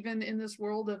seasons, even in this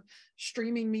world of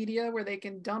streaming media where they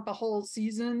can dump a whole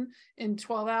season in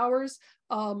 12 hours.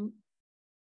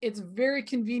 It's very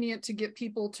convenient to get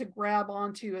people to grab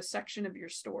onto a section of your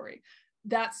story.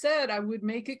 That said, I would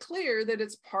make it clear that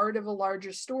it's part of a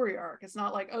larger story arc. It's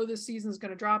not like, oh, this season's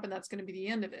going to drop and that's going to be the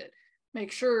end of it.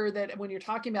 Make sure that when you're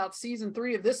talking about season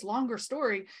 3 of this longer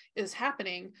story is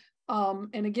happening,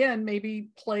 and again, maybe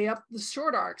play up the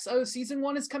short arcs. Oh, season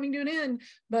 1 is coming to an end,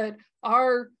 but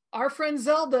our friend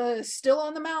Zelda is still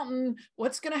on the mountain.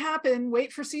 What's going to happen?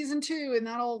 Wait for season 2, and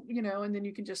that'll, and then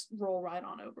you can just roll right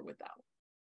on over with that.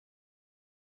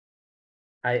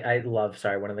 I love,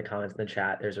 sorry, one of the comments in the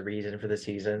chat, there's a reason for the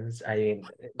seasons. I mean,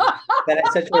 that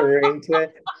has such a ring to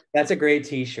it. That's a great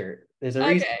t-shirt. There's a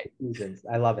reason for the seasons.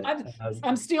 I love it.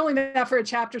 I'm stealing that for a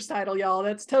chapter's title, y'all.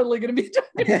 That's totally going to be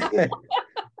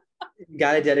You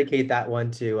got to dedicate that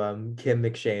one to Kim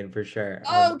McShane for sure.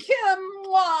 Oh, Kim,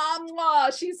 mwah,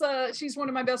 mwah. She's one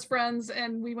of my best friends,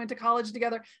 and we went to college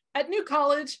together at New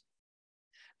College.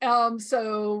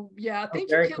 So yeah, thank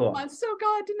you, Kim. Cool. I'm so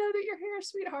glad to know that you're here,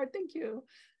 sweetheart. Thank you.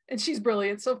 And she's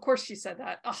brilliant. So of course she said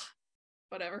that. Ugh,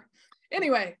 whatever.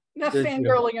 Anyway, enough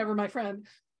fangirling over my friend.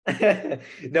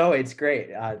 No, it's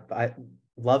great. I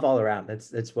love all around.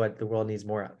 That's what the world needs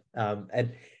more of.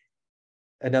 And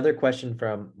another question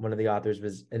from one of the authors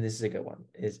was, and this is a good one,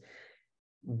 is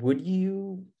would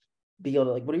you be able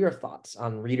to, like, what are your thoughts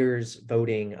on readers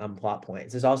voting on plot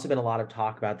points? There's also been a lot of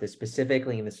talk about this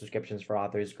specifically in the subscriptions for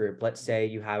authors group. Let's say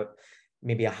you have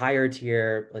maybe a higher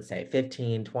tier, let's say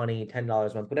 $15, $20,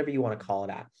 $10 a month, whatever you want to call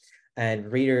it at.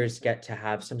 And readers get to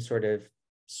have some sort of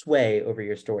sway over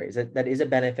your stories. That is a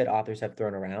benefit authors have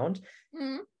thrown around.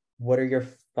 Mm-hmm. What are your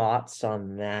thoughts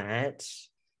on that?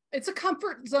 It's a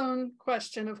comfort zone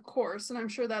question, of course, and I'm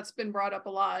sure that's been brought up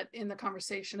a lot in the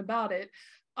conversation about it.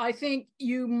 I think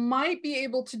you might be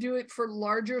able to do it for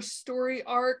larger story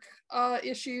arc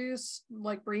issues,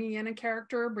 like bringing in a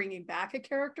character, bringing back a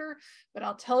character, but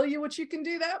I'll tell you what you can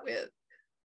do that with: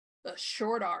 the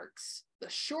short arcs. The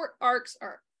short arcs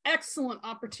are excellent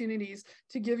opportunities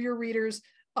to give your readers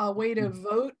a way to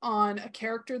vote on a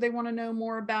character they want to know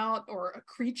more about, or a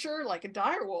creature like a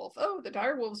direwolf. Oh, the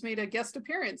direwolves made a guest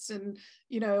appearance in,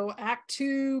 Act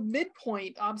 2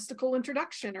 midpoint obstacle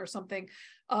introduction or something.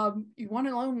 You want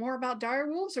to know more about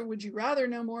direwolves, or would you rather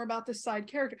know more about this side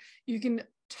character? You can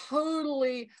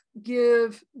totally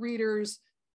give readers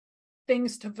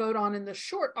things to vote on in the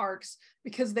short arcs,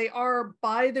 because they are,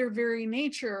 by their very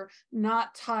nature,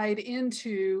 not tied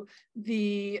into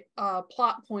the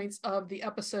plot points of the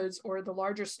episodes or the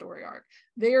larger story arc.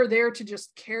 They are there to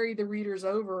just carry the readers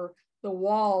over the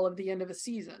wall of the end of a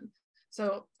season.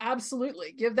 So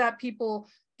absolutely, give people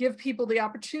the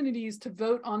opportunities to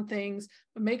vote on things,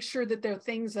 but make sure that they're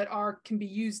things that can be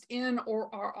used in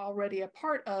or are already a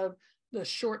part of the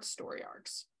short story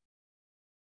arcs.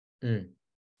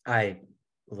 I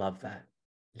love that.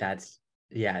 That's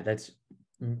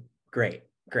great.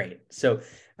 So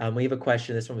we have a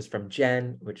question. This one was from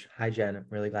Jen, hi Jen, I'm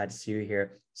really glad to see you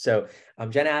here. So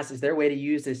Jen asks, is there a way to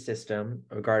use this system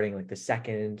regarding like the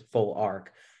second full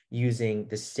arc using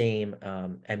the same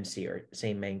MC or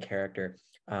same main character?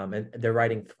 And they're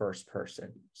writing first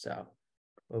person. So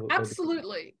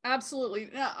absolutely.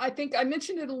 Now, I think I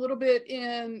mentioned it a little bit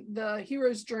in the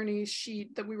hero's journey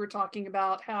sheet that we were talking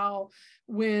about, how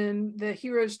when the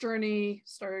hero's journey,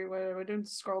 I didn't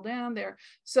scroll down there.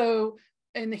 So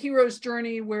in the hero's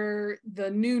journey, where the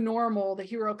new normal, the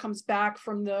hero comes back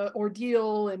from the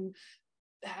ordeal and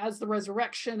has the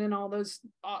resurrection and all those,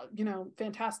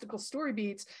 fantastical story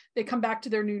beats, they come back to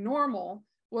their new normal.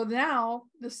 Well, now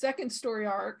the second story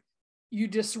arc, you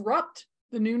disrupt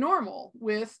the new normal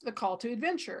with the call to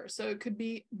adventure. So it could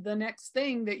be the next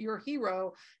thing that your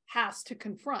hero has to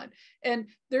confront. And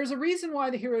there's a reason why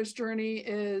the hero's journey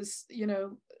is,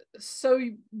 so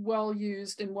well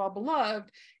used and well beloved,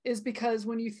 is because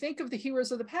when you think of the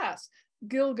heroes of the past,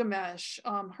 Gilgamesh,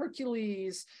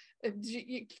 Hercules,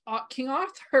 King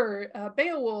Arthur,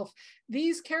 Beowulf,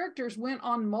 these characters went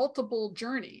on multiple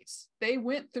journeys. They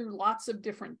went through lots of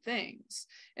different things.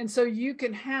 And so you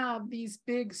can have these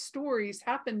big stories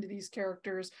happen to these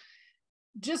characters.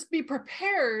 Just be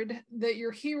prepared that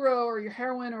your hero or your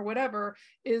heroine or whatever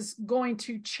is going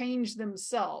to change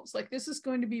themselves. Like, this is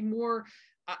going to be more,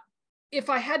 if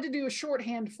I had to do a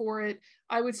shorthand for it,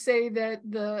 I would say that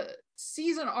the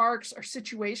season arcs are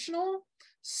situational.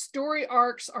 Story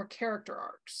arcs are character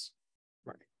arcs.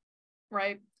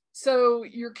 Right. So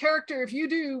your character, if you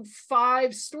do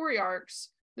 5 story arcs,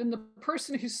 then the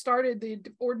person who started the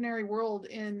ordinary world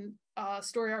in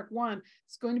story arc 1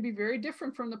 is going to be very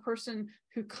different from the person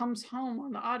who comes home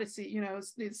on the Odyssey,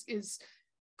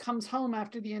 comes home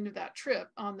after the end of that trip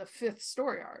on the 5th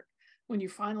story arc. When you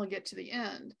finally get to the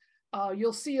end,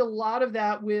 you'll see a lot of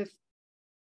that with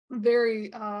very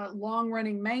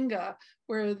long-running manga,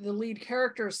 where the lead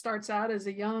character starts out as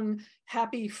a young,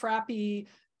 happy, frappy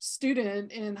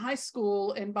student in high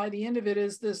school, and by the end of it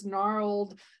is this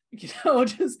gnarled,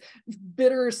 just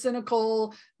bitter,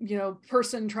 cynical,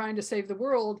 person trying to save the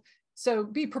world. So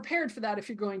be prepared for that if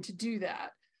you're going to do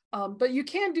that. But you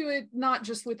can do it not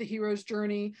just with the hero's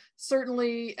journey.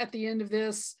 Certainly at the end of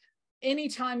this,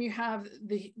 anytime you have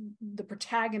the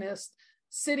protagonist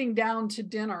sitting down to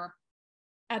dinner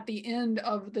at the end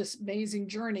of this amazing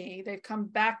journey, they've come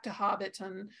back to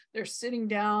Hobbiton, they're sitting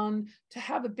down to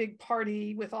have a big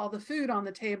party with all the food on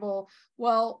the table.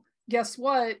 Well, guess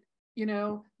what?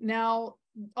 Now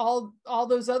all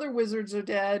those other wizards are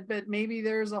dead, but maybe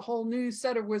there's a whole new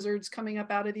set of wizards coming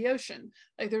up out of the ocean.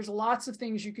 Like, there's lots of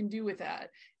things you can do with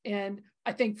that. And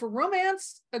I think for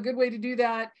romance, a good way to do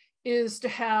that is to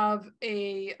have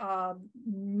a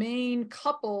main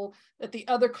couple that the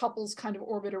other couples kind of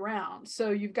orbit around. So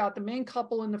you've got the main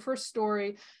couple in the first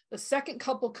story. The second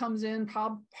couple comes in,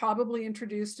 probably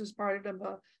introduced as part of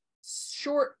a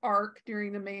short arc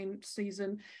during the main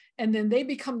season. And then they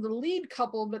become the lead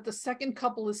couple, but the second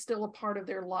couple is still a part of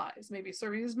their lives, maybe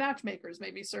serving as matchmakers,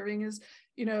 maybe serving as,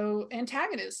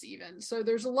 antagonists even. So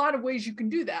there's a lot of ways you can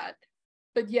do that.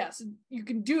 But yes, you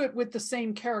can do it with the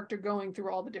same character going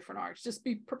through all the different arcs. Just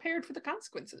be prepared for the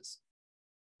consequences.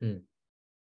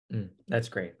 That's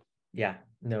great. Yeah,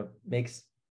 no, makes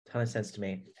a ton of sense to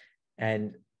me.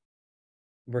 And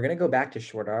we're going to go back to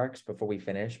short arcs before we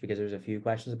finish, because there's a few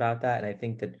questions about that. And I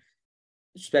think that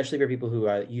especially for people who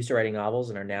are used to writing novels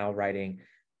and are now writing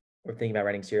or thinking about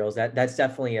writing serials, that's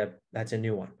definitely a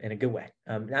new one in a good way.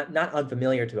 Not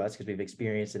unfamiliar to us because we've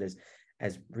experienced it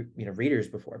as readers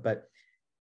before. But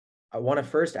I want to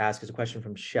first ask is a question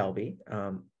from Shelby,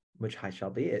 which, hi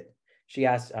Shelby. She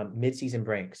asked, mid-season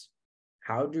breaks,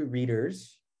 how do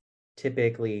readers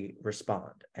typically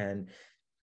respond? And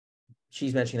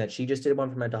she's mentioning that she just did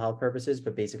one for mental health purposes,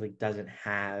 but basically doesn't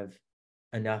have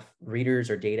enough readers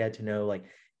or data to know, like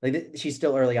she's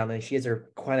still early on, and she has her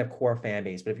kind of core fan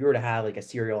base. But if you were to have like a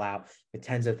serial out with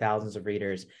tens of thousands of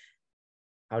readers,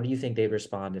 how do you think they'd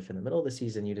respond if in the middle of the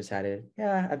season you decided,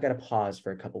 yeah, I've got to pause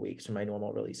for a couple of weeks from my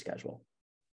normal release schedule?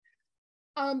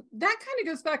 That kind of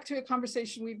goes back to a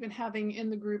conversation we've been having in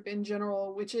the group in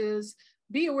general, which is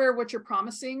be aware of what you're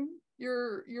promising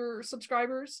your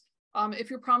subscribers. If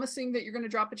you're promising that you're going to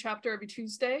drop a chapter every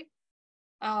Tuesday,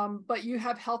 but you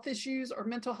have health issues or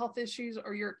mental health issues,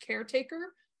 or you're a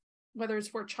caretaker, whether it's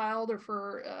for a child or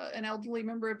for an elderly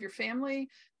member of your family,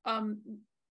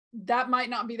 that might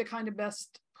not be the kind of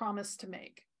best promise to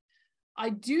make. I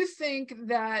do think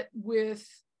that with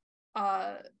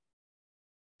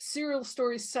serial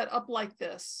stories set up like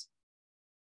this,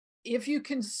 if you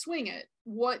can swing it,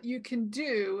 what you can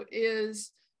do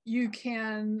is you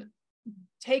can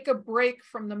take a break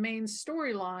from the main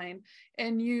storyline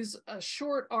and use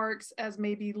short arcs as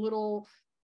maybe little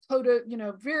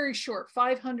very short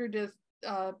 500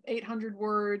 to 800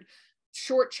 word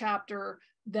short chapter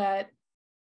that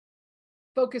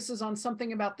focuses on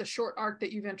something about the short arc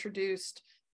that you've introduced.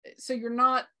 So you're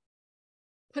not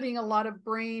putting a lot of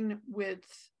brain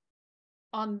width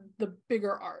on the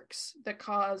bigger arcs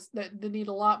that need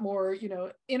a lot more,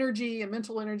 energy and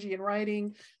mental energy in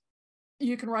writing.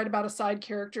 You can write about a side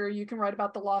character. You can write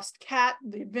about the lost cat,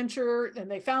 the adventure, and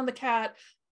they found the cat.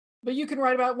 But you can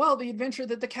write about, the adventure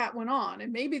that the cat went on.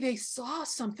 And maybe they saw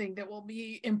something that will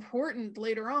be important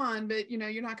later on, but,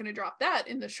 you're not going to drop that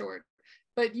in the short.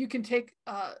 But you can take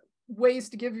ways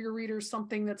to give your readers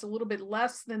something that's a little bit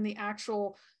less than the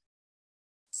actual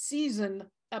season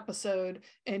episode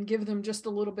and give them just a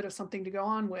little bit of something to go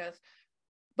on with.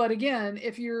 But again,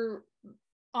 if you're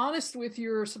honest with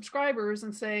your subscribers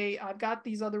and say, I've got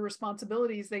these other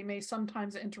responsibilities, they may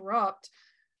sometimes interrupt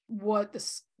what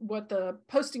the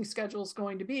posting schedule is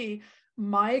going to be.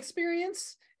 My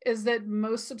experience is that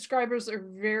most subscribers are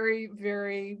very,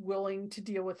 very willing to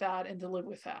deal with that and to live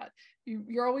with that.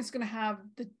 You're always going to have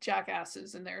the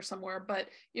jackasses in there somewhere, but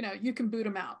you can boot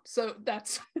them out. So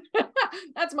that's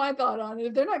that's my thought on it.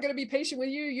 If they're not going to be patient with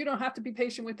you, you don't have to be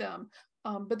patient with them.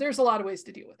 But there's a lot of ways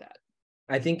to deal with that.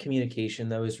 I think communication,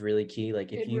 though, is really key.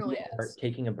 Like if you are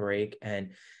taking a break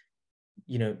and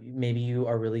maybe you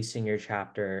are releasing your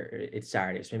chapter, it's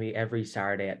Saturdays, maybe every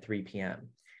Saturday at 3 p.m.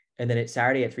 And then it's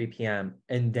Saturday at 3 p.m.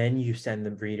 And then you send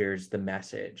the readers the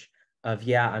message of,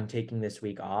 yeah, I'm taking this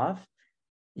week off.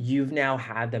 You've now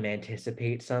had them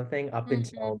anticipate something up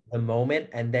until the moment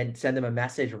and then send them a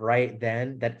message right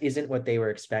then that isn't what they were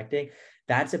expecting.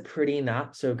 That's a pretty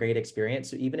not so great experience.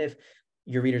 So even if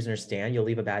your readers understand, you'll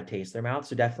leave a bad taste in their mouth.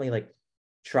 So definitely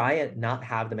try and not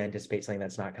have them anticipate something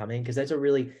that's not coming, because that's a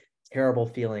really terrible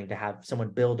feeling to have someone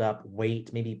build up,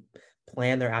 wait, maybe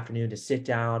plan their afternoon to sit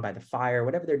down by the fire,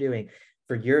 whatever they're doing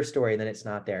for your story, and then it's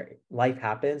not there. Life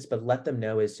happens, but let them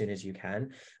know as soon as you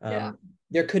can.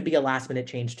 There could be a last minute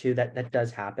change too. That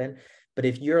does happen. But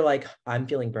if you're like, I'm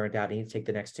feeling burnt out, I need to take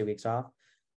the next 2 weeks off,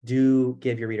 do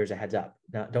give your readers a heads up.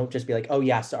 Now, don't just be like, oh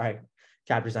yeah, sorry,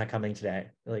 chapter's not coming today.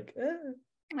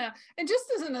 Yeah. And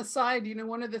just as an aside,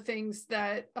 one of the things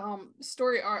that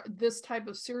this type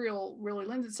of serial really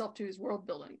lends itself to is world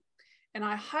building. And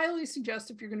I highly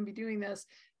suggest, if you're going to be doing this,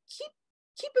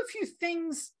 keep a few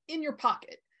things in your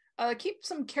pocket. Keep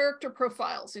some character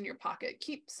profiles in your pocket.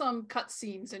 Keep some cut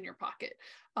scenes in your pocket.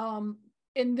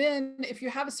 And then if you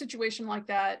have a situation like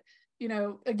that,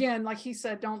 again, like he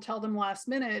said, don't tell them last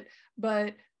minute,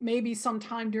 but maybe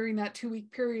sometime during that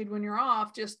 2-week period when you're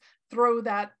off, just throw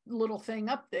that little thing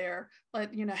up there.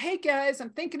 Hey guys,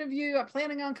 I'm thinking of you. I'm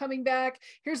planning on coming back.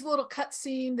 Here's a little cut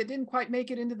scene that didn't quite make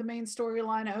it into the main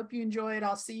storyline. I hope you enjoy it.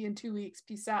 I'll see you in 2 weeks.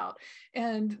 Peace out.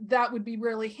 And that would be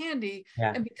really handy.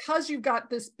 Yeah. And because you've got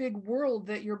this big world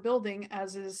that you're building,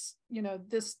 as is,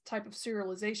 this type of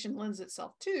serialization lends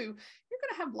itself to, you're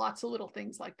going to have lots of little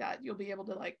things like that. You'll be able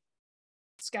to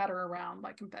scatter around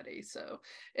like confetti. So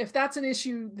if that's an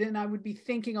issue, then I would be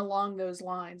thinking along those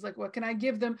lines. What can I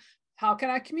give them? How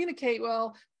can I communicate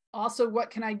well? Also,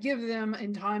 what can I give them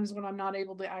in times when I'm not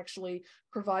able to actually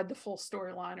provide the full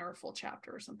storyline or a full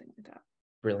chapter or something like that?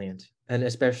 Brilliant. And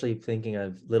especially thinking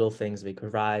of little things we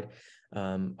provide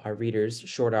our readers.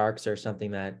 Short arcs are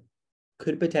something that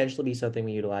could potentially be something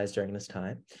we utilize during this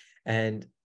time. And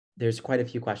there's quite a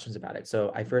few questions about it.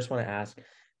 So I first want to ask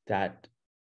that,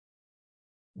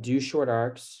 do short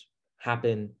arcs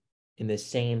happen in the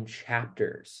same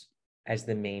chapters as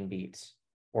the main beats,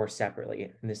 or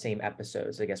separately in the same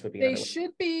episodes? I guess would be they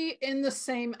should be in the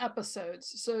same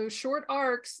episodes. So short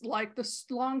arcs, like the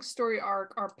long story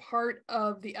arc, are part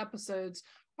of the episodes,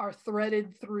 are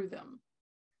threaded through them.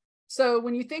 So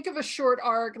when you think of a short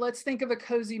arc, let's think of a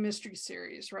cozy mystery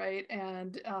series, right?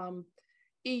 And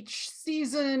each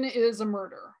season is a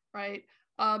murder, right?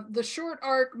 The short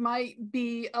arc might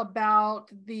be about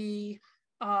the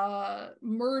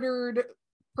murdered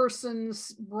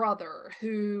person's brother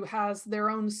who has their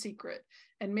own secret,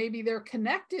 and maybe they're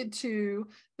connected to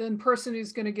the person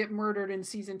who's going to get murdered in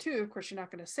season 2. Of course, you're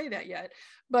not going to say that yet,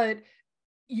 but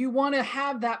you want to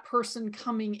have that person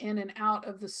coming in and out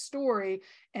of the story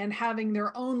and having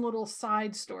their own little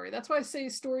side story. That's why I say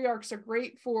story arcs are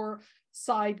great for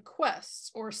side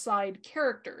quests or side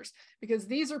characters, because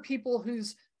these are people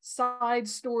whose side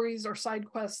stories or side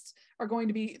quests are going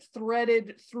to be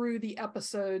threaded through the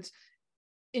episodes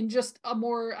in just a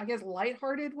more, I guess,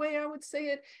 lighthearted way, I would say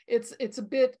it. It's a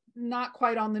bit not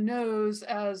quite on the nose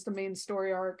as the main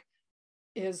story arc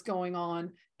is going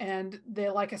on. And they,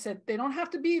 like I said, they don't have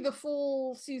to be the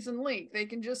full season length. They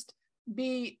can just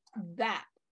be that.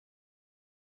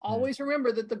 Always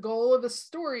remember that the goal of a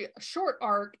short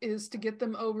arc, is to get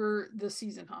them over the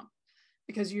season hump,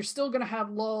 because you're still going to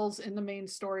have lulls in the main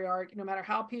story arc. No matter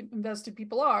how invested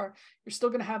people are, you're still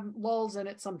going to have lulls in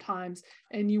it sometimes.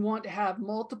 And you want to have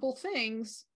multiple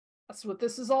things. That's what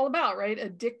this is all about,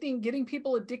 right? Getting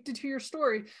people addicted to your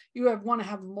story. You want to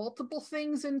have multiple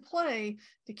things in play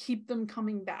to keep them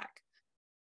coming back.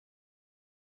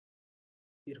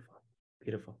 Beautiful,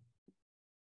 beautiful.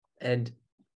 And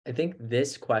I think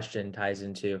this question ties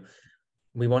into,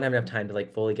 we won't have enough time to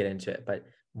fully get into it, but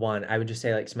one, I would just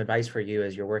say some advice for you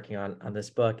as you're working on this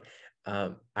book.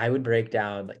 I would break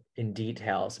down like in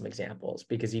detail some examples,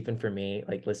 because even for me,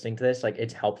 like listening to this, like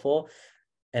it's helpful.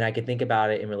 And I could think about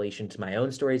it in relation to my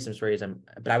own stories, some stories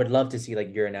but I would love to see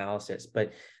like your analysis.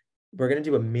 But we're going to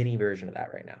do a mini version of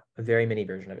that right now, a very mini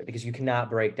version of it, because you cannot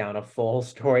break down a full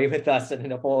story with us and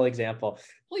in a full example.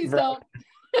 Please don't.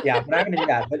 Yeah, we're not going to do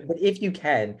that. But if you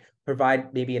can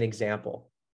provide maybe an example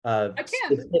of I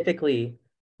can. specifically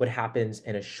what happens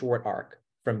in a short arc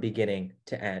from beginning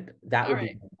to end, that All would be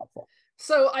right. helpful.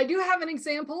 So I do have an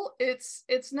example. It's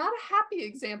not a happy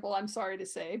example, I'm sorry to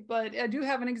say, but I do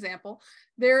have an example.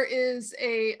 There is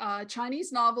a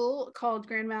Chinese novel called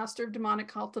Grandmaster of Demonic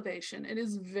Cultivation. It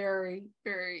is very,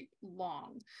 very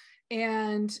long,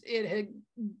 and it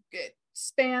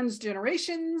spans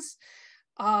generations.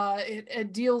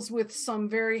 It deals with some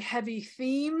very heavy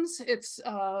themes. It's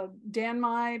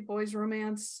Danmai, boys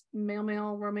romance,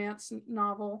 male romance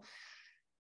novel.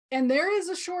 And there is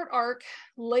a short arc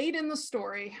late in the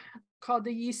story called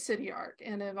the Yi City arc.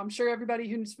 And I'm sure everybody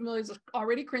who's familiar is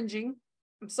already cringing.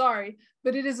 I'm sorry,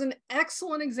 but it is an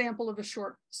excellent example of a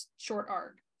short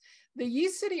arc. The Yi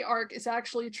City arc is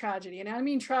actually a tragedy. And I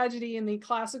mean tragedy in the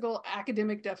classical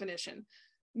academic definition.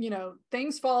 You know,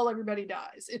 things fall, everybody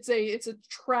dies. It's a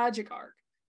tragic arc.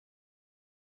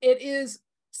 It is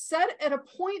set at a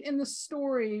point in the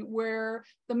story where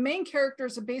the main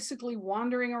characters are basically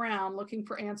wandering around looking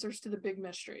for answers to the big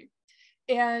mystery.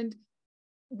 And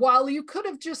while you could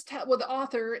have just had, well, the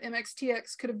author,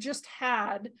 MXTX, could have just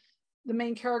had the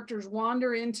main characters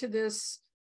wander into this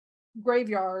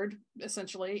graveyard,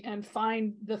 essentially, and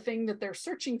find the thing that they're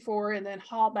searching for and then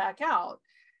haul back out.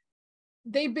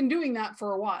 They've been doing that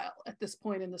for a while at this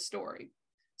point in the story.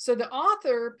 So the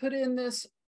author put in this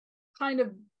kind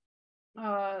of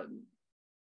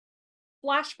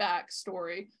flashback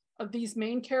story of these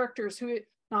main characters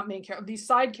these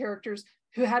side characters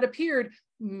who had appeared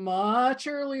much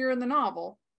earlier in the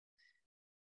novel,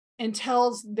 and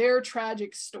tells their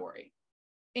tragic story.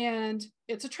 And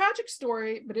it's a tragic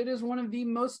story, but it is one of the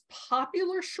most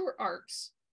popular short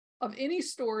arcs of any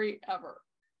story ever.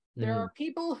 There are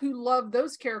people who love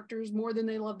those characters more than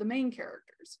they love the main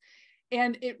characters.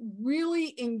 And it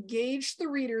really engaged the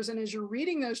readers. And as you're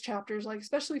reading those chapters, like,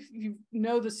 especially if you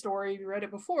know the story, you read it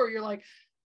before, you're like,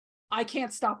 I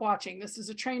can't stop watching. This is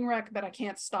a train wreck, but I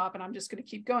can't stop, and I'm just going to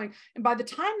keep going. And by the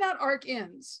time that arc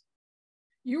ends,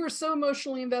 you are so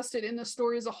emotionally invested in the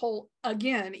story as a whole,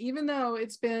 again, even though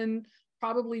it's been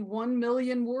probably 1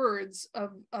 million words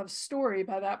of story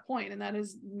by that point, and that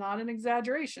is not an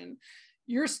exaggeration.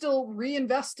 You're still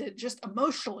reinvested just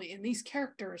emotionally in these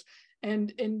characters,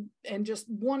 and just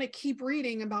want to keep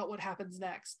reading about what happens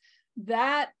next.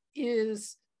 That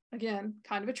is, again,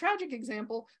 kind of a tragic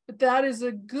example, but that is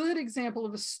a good example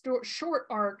of a short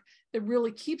arc that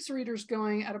really keeps readers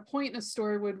going at a point in a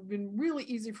story where it would have been really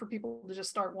easy for people to just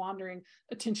start wandering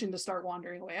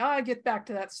away. I get back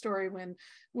to that story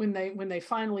when they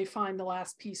finally find the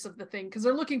last piece of the thing, because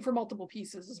they're looking for multiple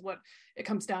pieces is what it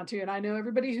comes down to. And I know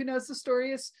everybody who knows the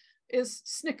story is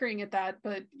snickering at that,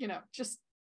 but just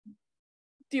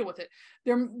deal with it.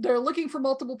 They're looking for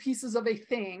multiple pieces of a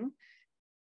thing,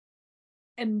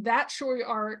 and that short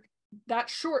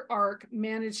arc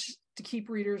managed to keep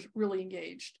readers really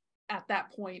engaged at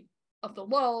that point of the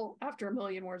lull after 1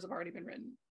 million words have already been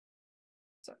written.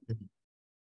 So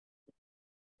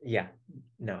yeah,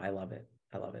 no, I love it.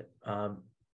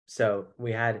 So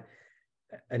we had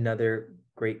another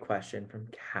great question from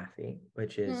Kathy,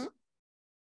 which is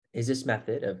this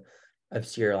method of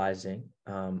serializing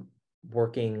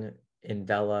working in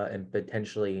Vela and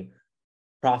potentially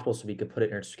profitable, so we could put it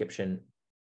in our subscription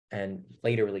and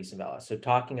later release in Vela? So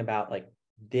talking about like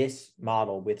this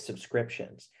model with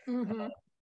subscriptions,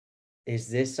 is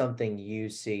this something you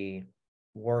see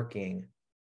working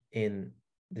in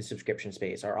the subscription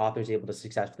space? Are authors able to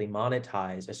successfully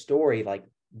monetize a story like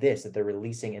this that they're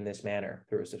releasing in this manner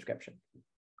through a subscription?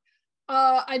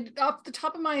 Off the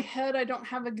top of my head, I don't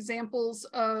have examples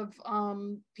of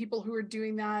people who are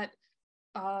doing that.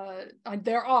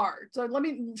 There are. So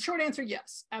short answer,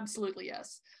 yes, absolutely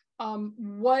yes.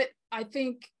 What I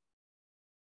think,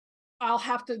 I'll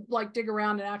have to dig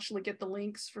around and actually get the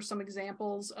links for some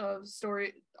examples of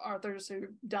story authors who've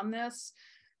done this.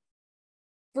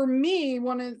 For me,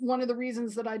 one of the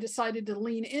reasons that I decided to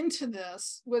lean into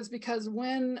this was because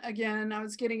when, again, I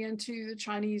was getting into the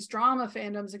Chinese drama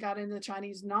fandoms, I got into the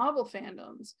Chinese novel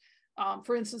fandoms.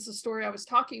 For instance, the story I was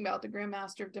talking about, The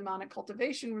Grandmaster of Demonic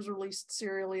Cultivation, was released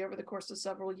serially over the course of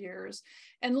several years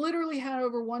and literally had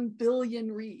over 1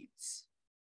 billion reads.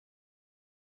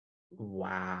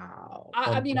 Wow.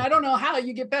 I mean, I don't know how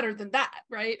you get better than that,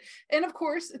 right? And of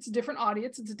course, it's a different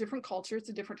audience, it's a different culture, it's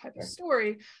a different type of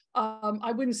story.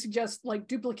 I wouldn't suggest like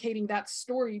duplicating that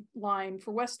storyline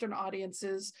for Western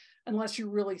audiences unless you're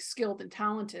really skilled and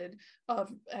talented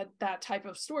at that type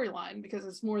of storyline, because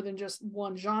it's more than just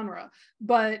one genre.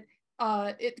 But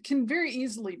it can very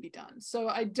easily be done. So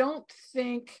I don't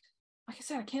think, like I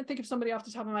said, I can't think of somebody off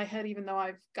the top of my head, even though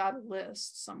I've got a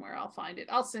list somewhere. I'll find it.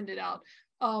 I'll send it out.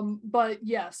 But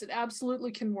yes, it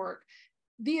absolutely can work.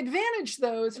 The advantage,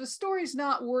 though, is if a story's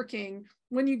not working,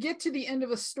 when you get to the end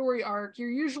of a story arc,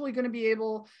 you're usually going to be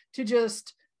able to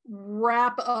just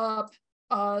wrap it up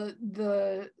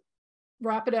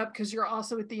because you're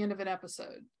also at the end of an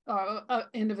episode,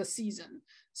 end of a season.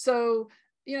 So,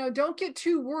 you know, don't get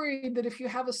too worried that if you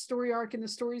have a story arc and the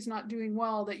story's not doing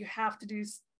well, that you have to do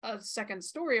a second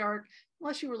story arc,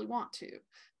 unless you really want to.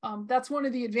 That's one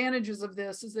of the advantages of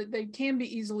this, is that they can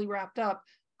be easily wrapped up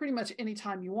pretty much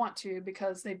anytime you want to,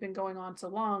 because they've been going on so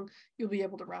long. You'll be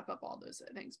able to wrap up all those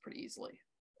things pretty easily.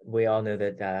 We all know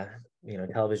that you know,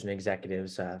 television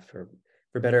executives, for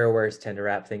better or worse, tend to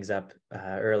wrap things up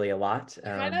early a lot.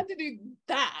 Try not to do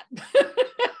that.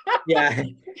 Yeah,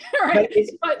 right.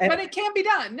 But it can be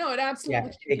done. No, it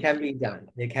absolutely can be done.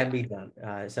 It can be done,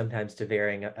 sometimes to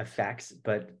varying effects,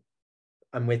 but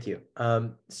I'm with you.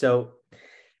 So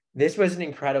this was an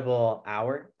incredible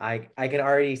hour. I can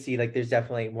already see, like, there's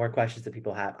definitely more questions that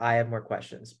people have. I have more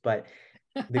questions, but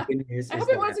the good news I is hope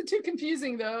that it wasn't too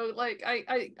confusing, though. Like,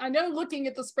 I know looking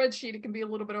at the spreadsheet, it can be a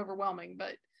little bit overwhelming,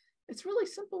 but it's really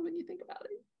simple when you think about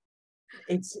it.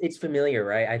 it's familiar,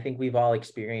 right? I think we've all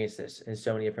experienced this in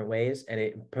so many different ways, and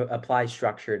it applies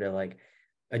structure to like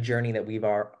a journey that we've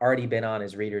already been on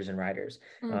as readers and writers.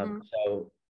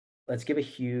 So let's give a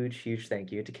huge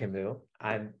thank you to Kimbu.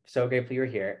 I'm so grateful you're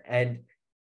here. And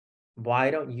why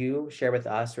don't you share with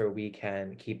us where we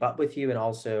can keep up with you? And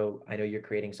also, I know you're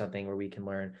creating something where we can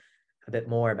learn a bit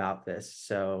more about this.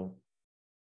 So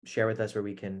share with us where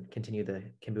we can continue the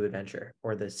Kimbu adventure,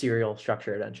 or the serial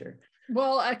structure adventure.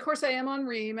 Well, of course, I am on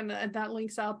Ream, and that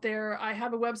link's out there. I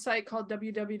have a website called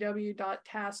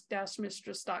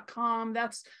www.task-mistress.com.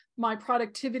 That's my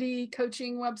productivity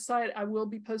coaching website. I will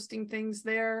be posting things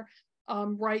there.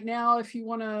 Right now, if you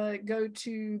want to go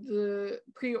to the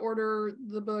pre-order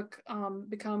the book,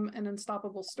 Become an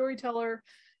Unstoppable Storyteller,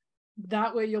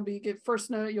 that way you'll get first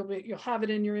note, you'll have it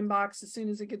in your inbox as soon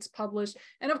as it gets published.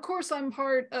 And of course, I'm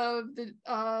part of the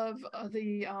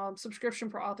Subscription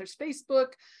for Authors Facebook,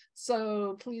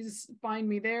 so please find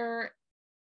me there.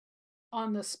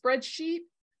 On the spreadsheet,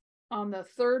 on the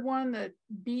third one, the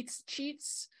Beats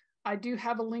Cheats, I do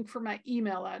have a link for my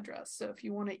email address. So if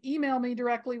you want to email me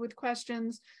directly with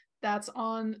questions, that's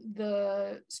on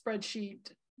the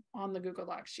spreadsheet on the Google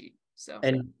Docs sheet. So,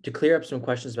 and to clear up some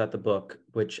questions about the book,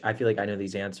 which I feel like I know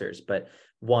these answers, but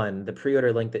one, the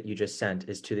pre-order link that you just sent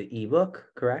is to the ebook,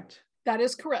 correct? That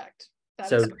is correct.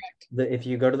 That is correct. If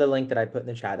you go to the link that I put in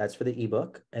the chat, that's for the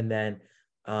ebook. And then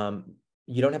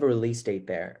you don't have a release date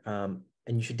there.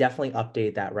 And you should definitely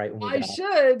update that right when we get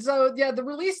should. So yeah, the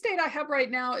release date I have right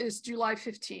now is July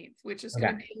 15th, which is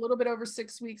going to be a little bit over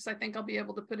 6 weeks. I think I'll be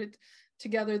able to put it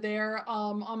together there.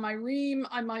 On my Ream,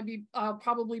 I'll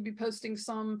probably be posting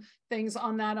some things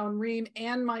on that on Ream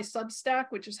and my Substack,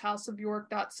 which is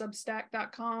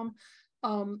houseofyork.substack.com.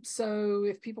 So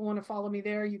if people want to follow me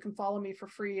there, you can follow me for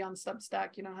free on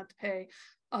Substack. You don't have to pay.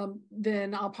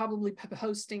 Then I'll probably be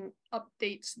posting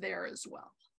updates there as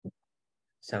well.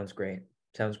 Sounds great.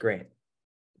 Sounds great.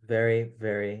 Very,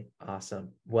 very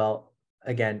awesome. Well,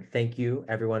 again, thank you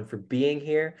everyone for being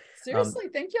here. Seriously,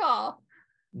 thank y'all.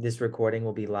 This recording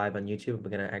will be live on YouTube. We're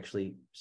going to actually